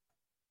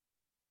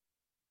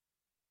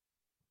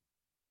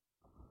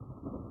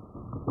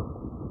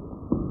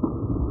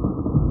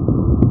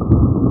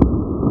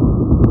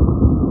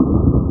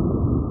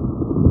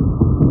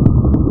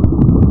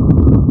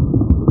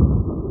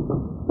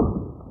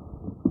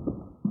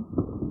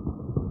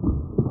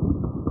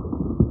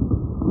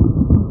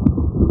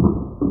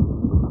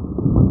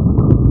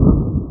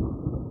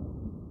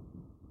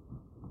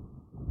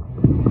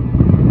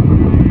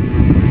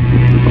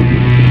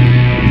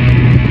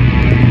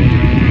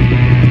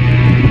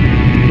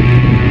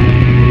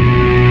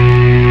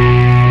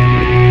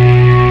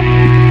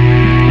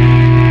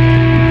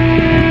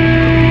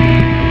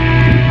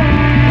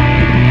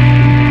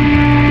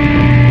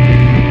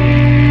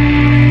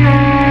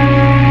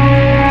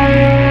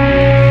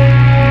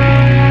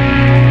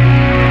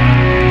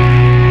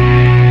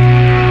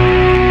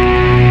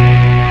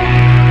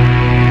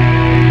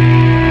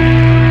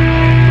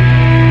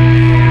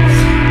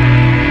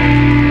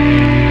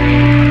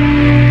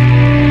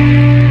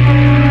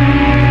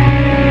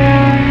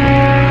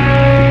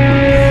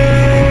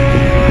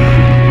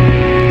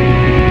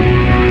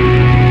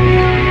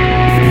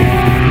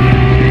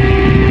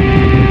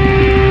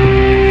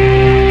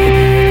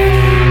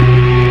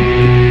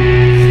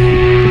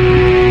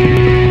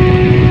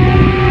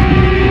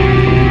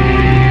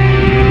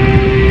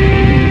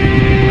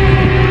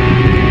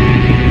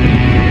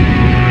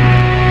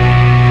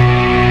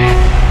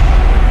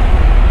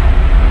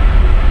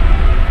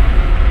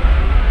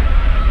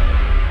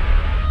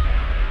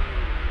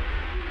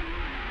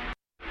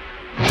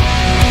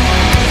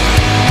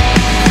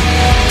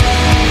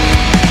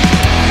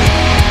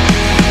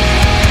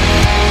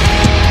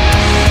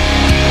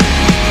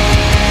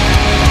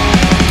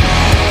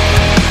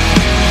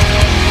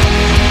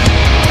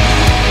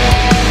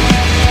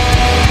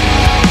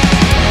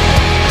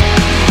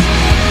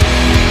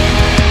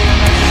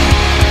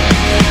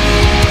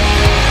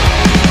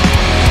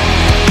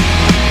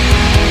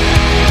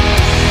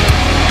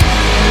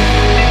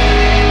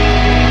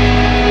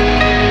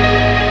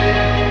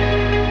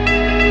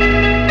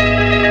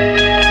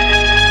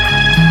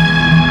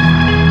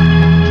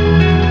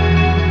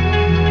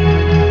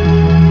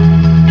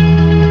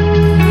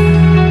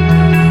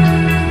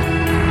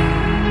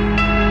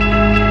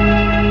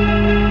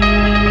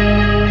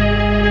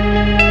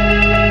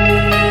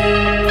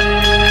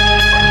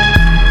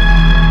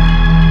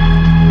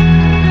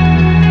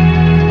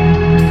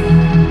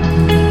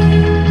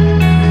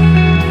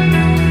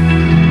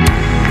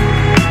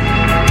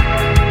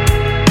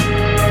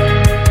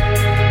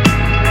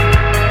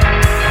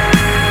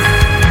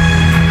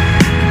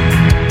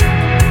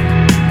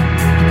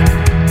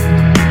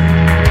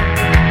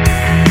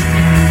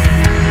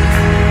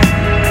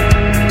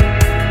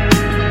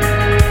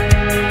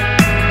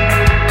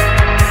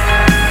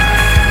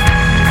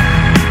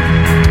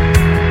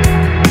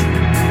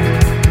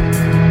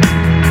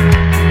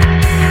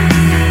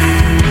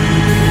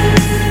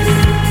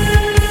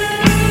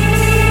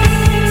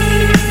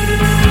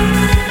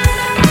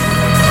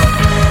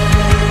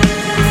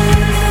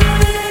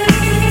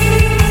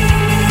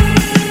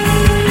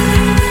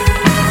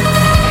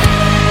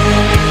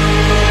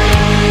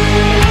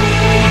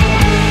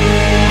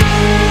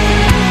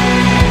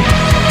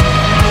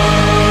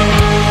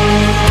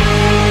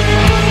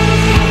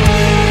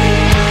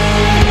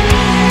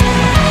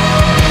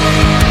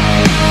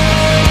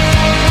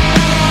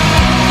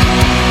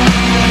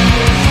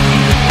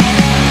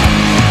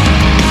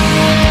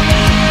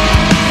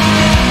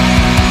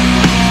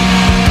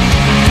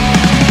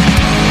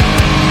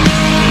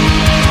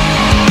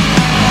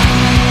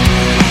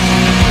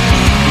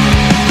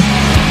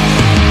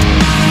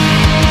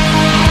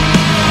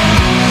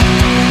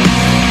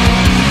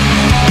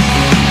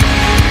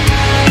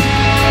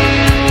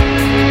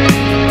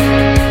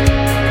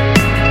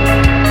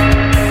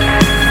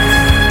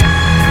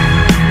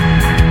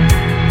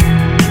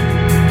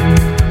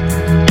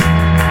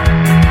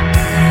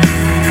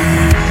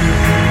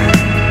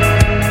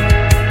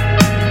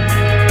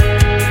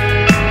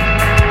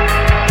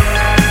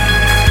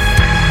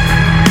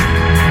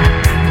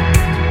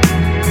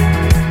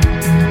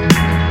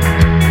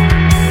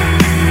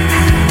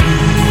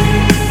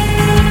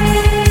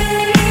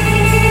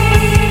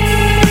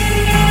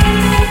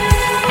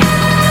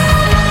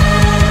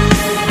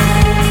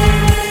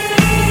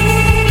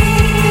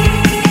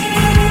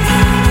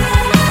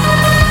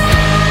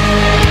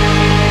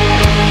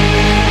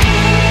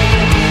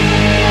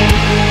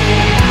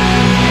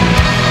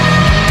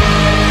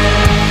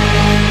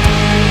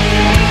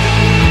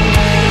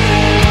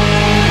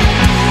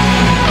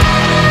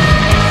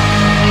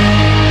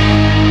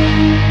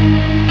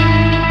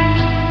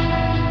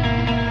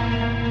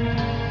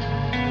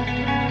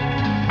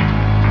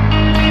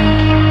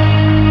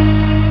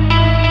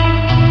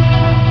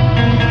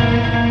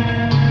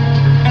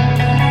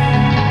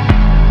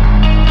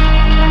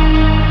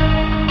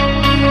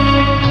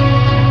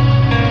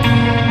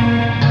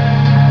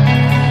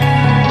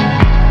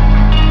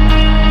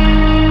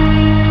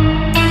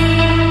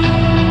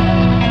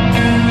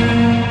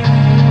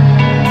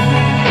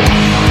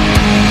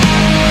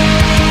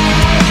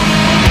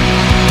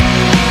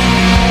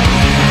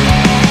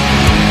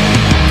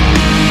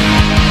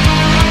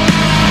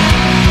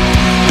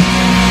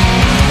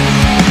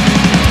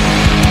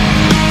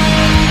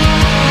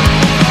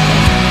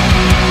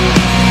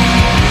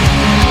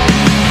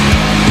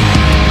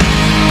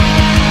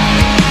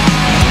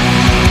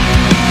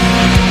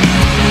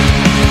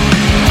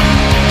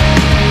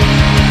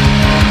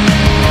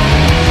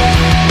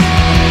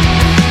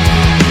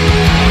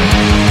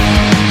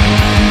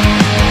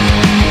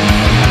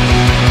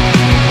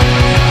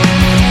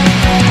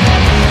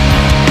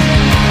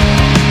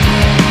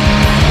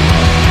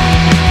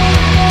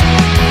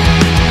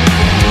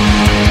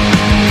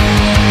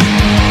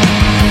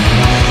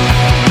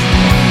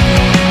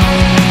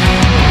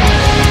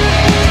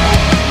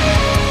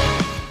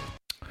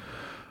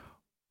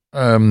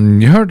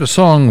 You heard the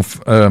song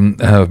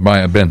by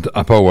a band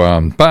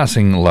Apoa,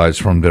 Passing Lights,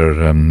 from their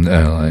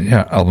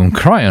album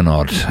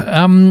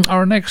Cryonaut.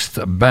 Our next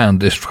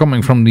band is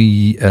coming from the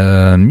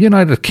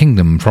United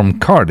Kingdom, from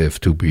Cardiff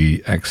to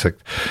be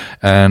exact,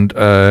 and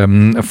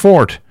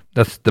Ford.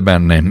 That's the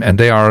band name, and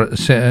they are a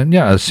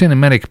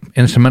cinematic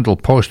instrumental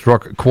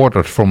post-rock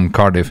quartet from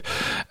Cardiff.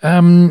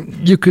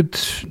 You could,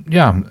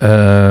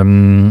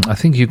 I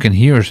think you can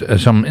hear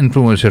some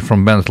influences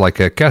from bands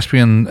like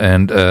Caspian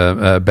and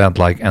a band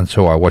like And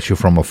So I Watch You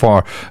From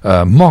Afar,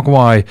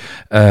 Mogwai.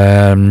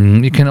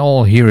 You can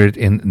all hear it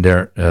in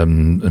their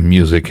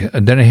music.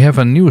 And then they have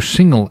a new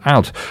single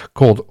out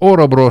called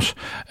Ouroboros,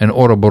 and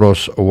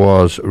Ouroboros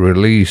was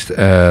released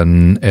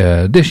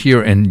this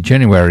year in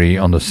January,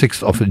 on the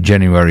 6th of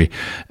January.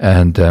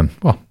 And,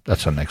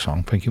 that's our next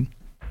song. Thank you.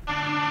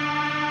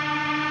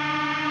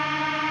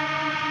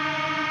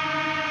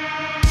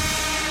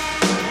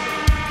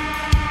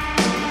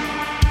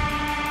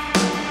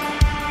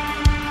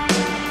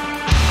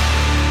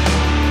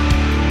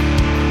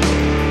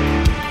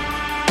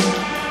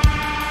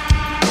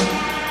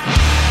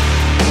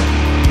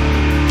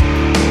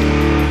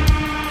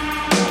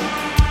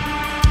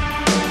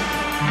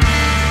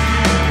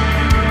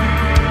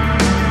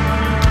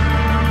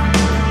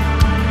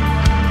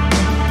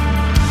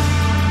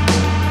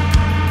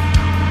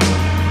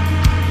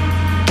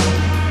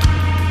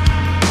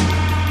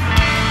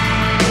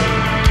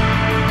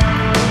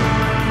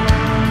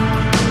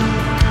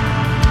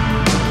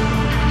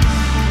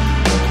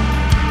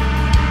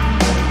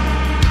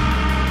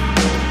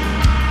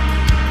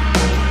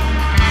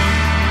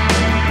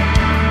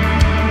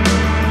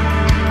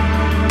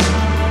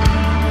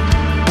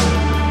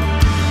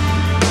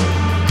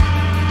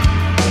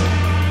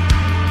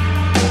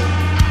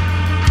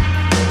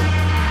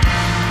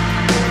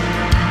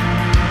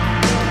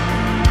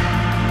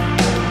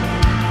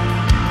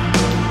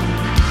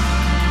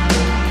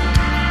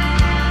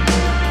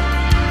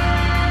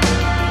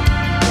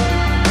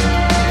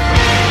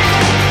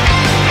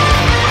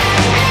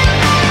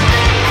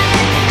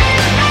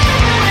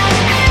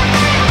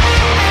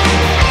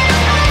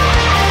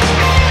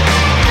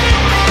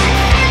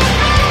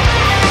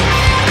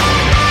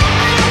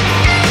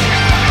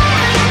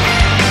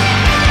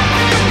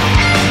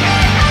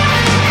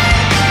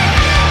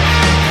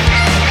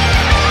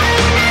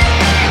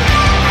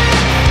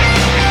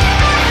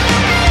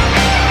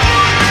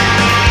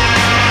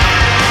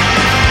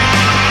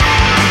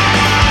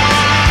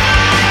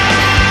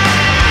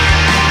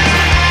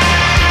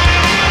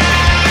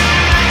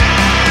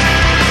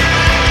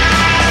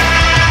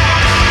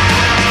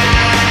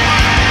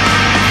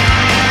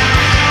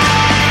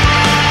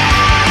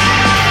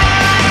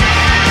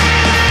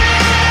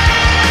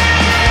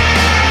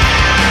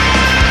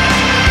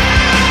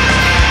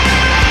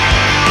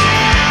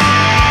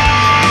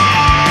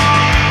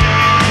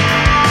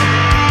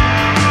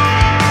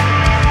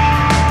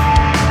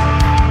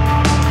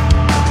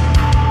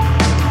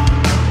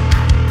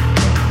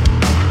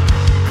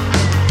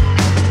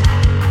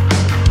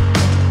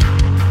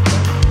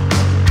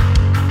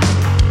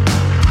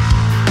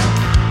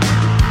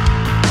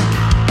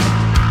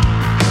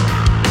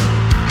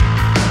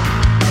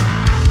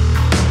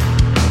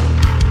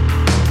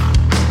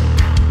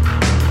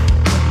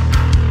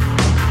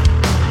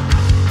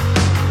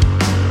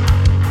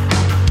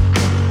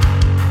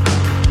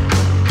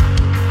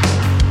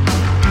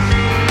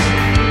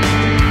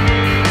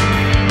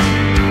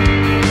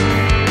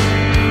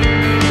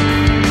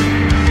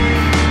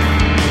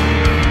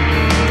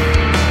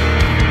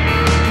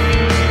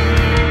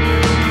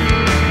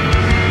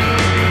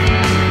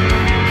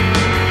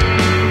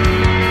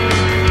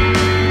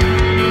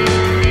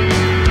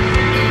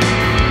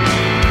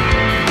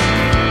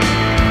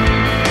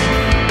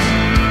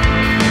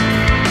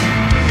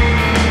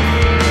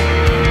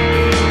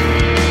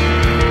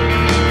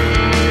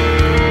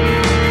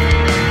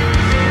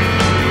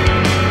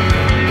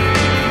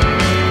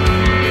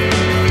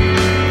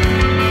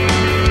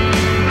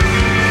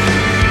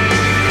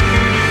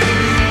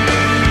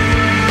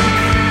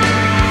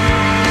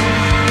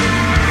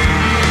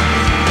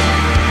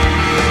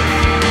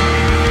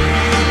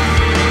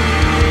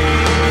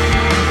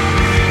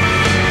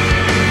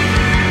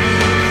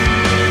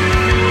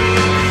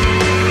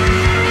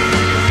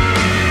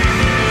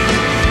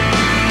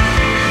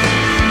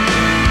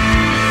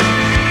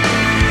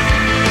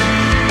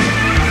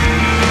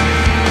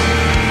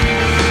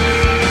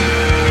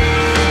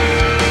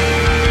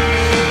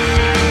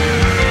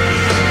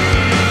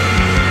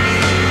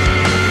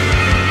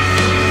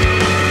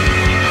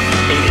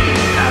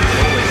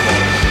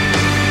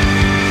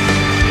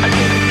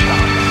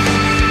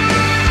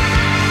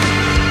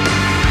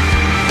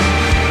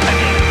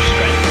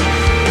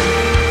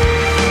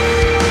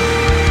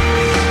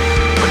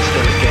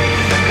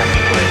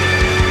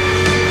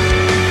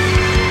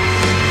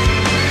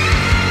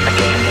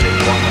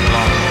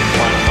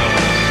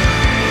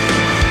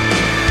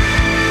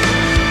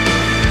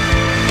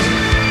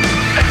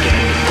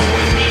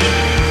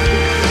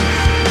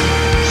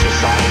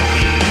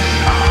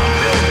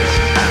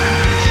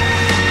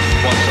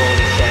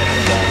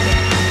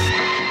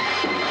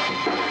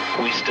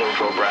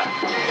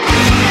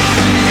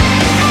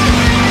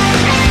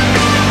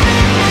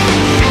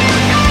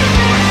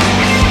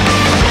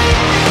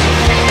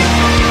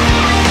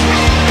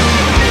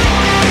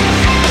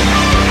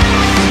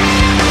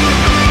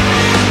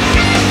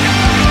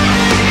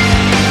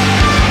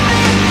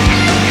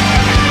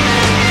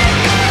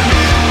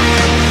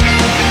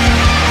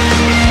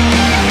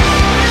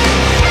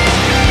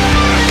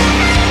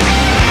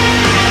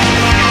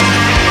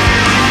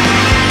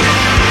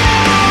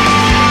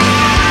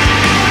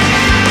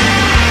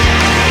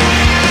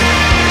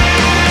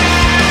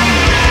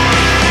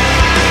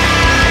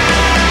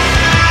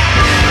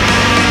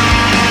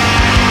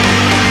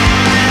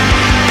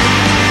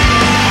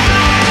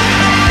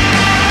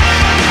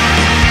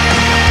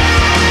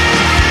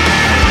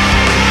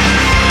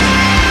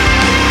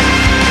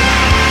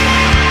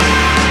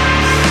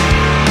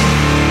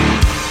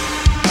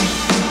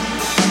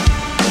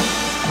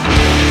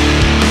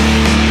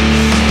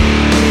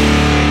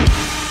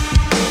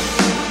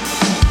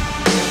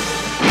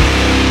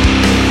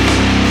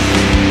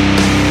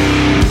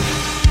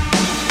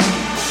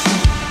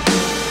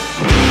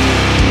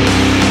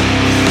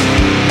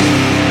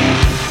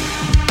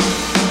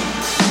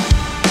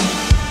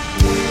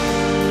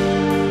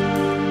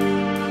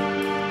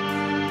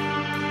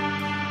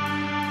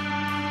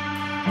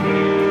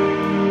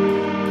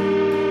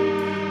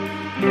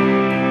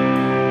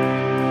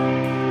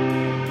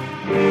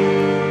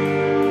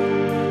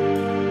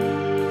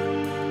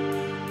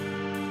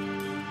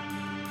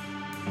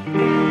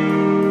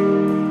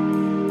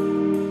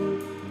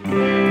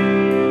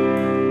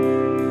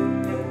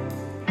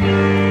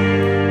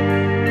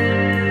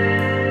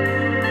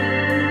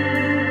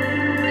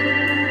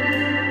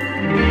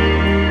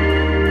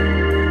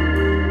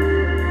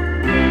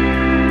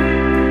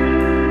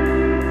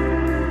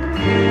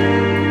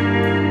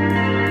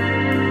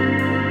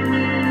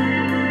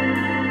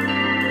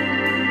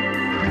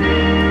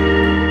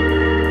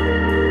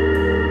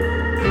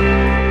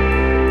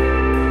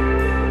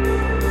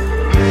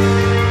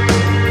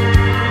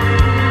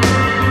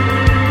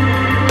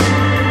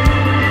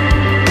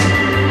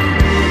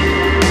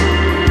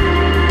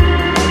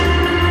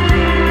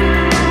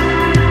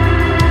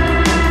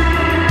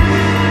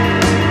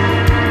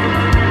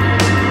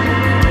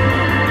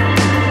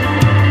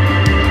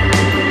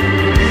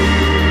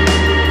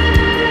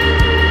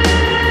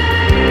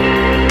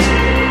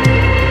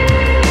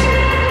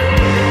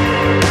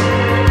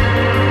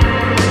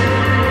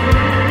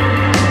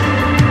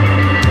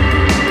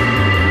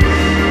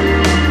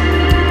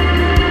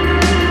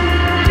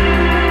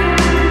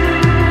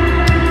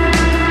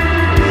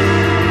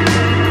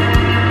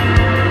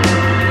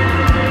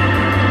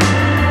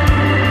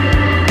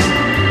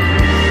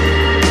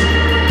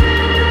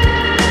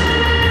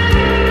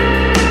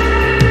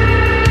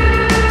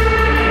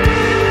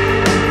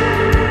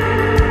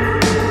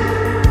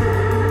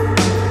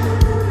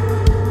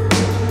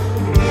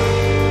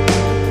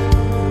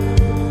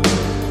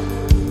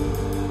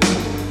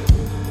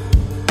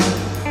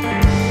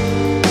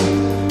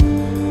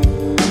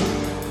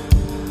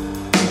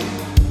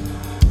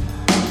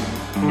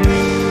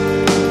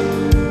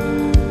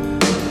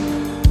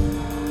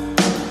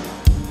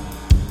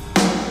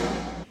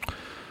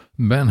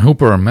 Ben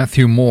Hooper,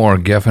 Matthew Moore,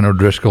 Gavin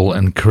O'Driscoll,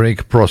 and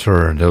Craig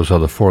Prosser. Those are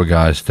the four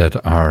guys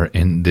that are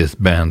in this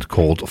band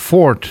called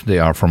Fort. They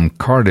are from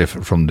Cardiff,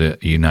 from the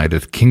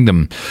United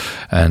Kingdom.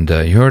 And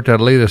you heard their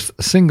latest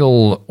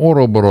single,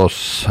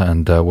 Ouroboros,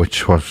 and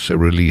which was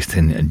released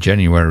in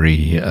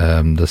January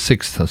the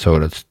 6th, so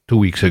that's 2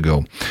 weeks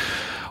ago.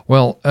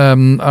 Well,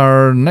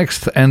 our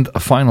next and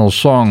final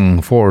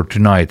song for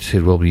tonight,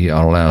 it will be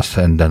our last,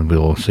 and then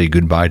we'll say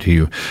goodbye to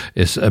you,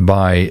 is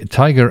by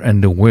Tiger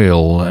and the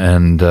Whale,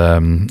 and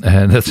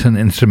that's an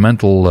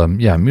instrumental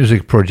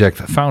music project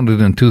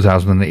founded in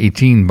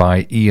 2018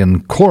 by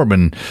Ian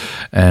Corbin,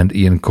 and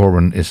Ian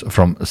Corbin is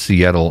from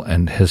Seattle,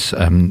 and his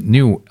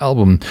new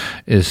album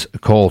is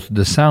called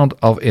The Sound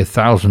of a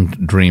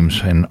Thousand Dreams,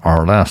 and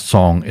our last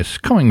song is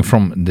coming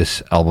from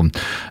this album,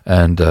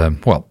 and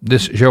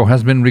this show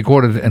has been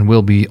recorded and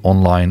will be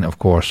online, of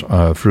course,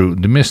 through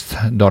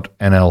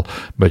themist.nl,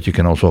 but you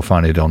can also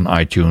find it on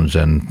iTunes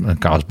and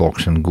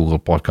Castbox and Google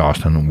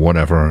Podcast and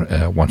whatever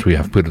once we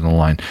have put it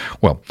online.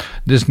 Well,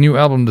 this new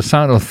album, The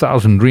Sound of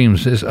 1,000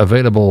 Dreams, is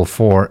available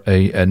for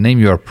a Name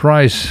Your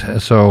Price,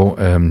 so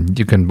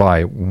you can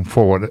buy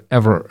for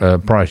whatever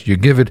price you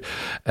give it,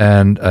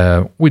 and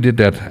we did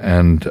that,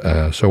 and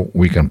so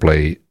we can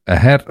play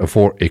Ahead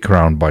for a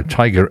Crown by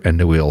Tiger and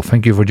the Whale.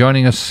 Thank you for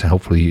joining us.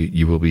 Hopefully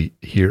you will be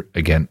here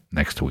again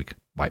next week.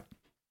 Bye.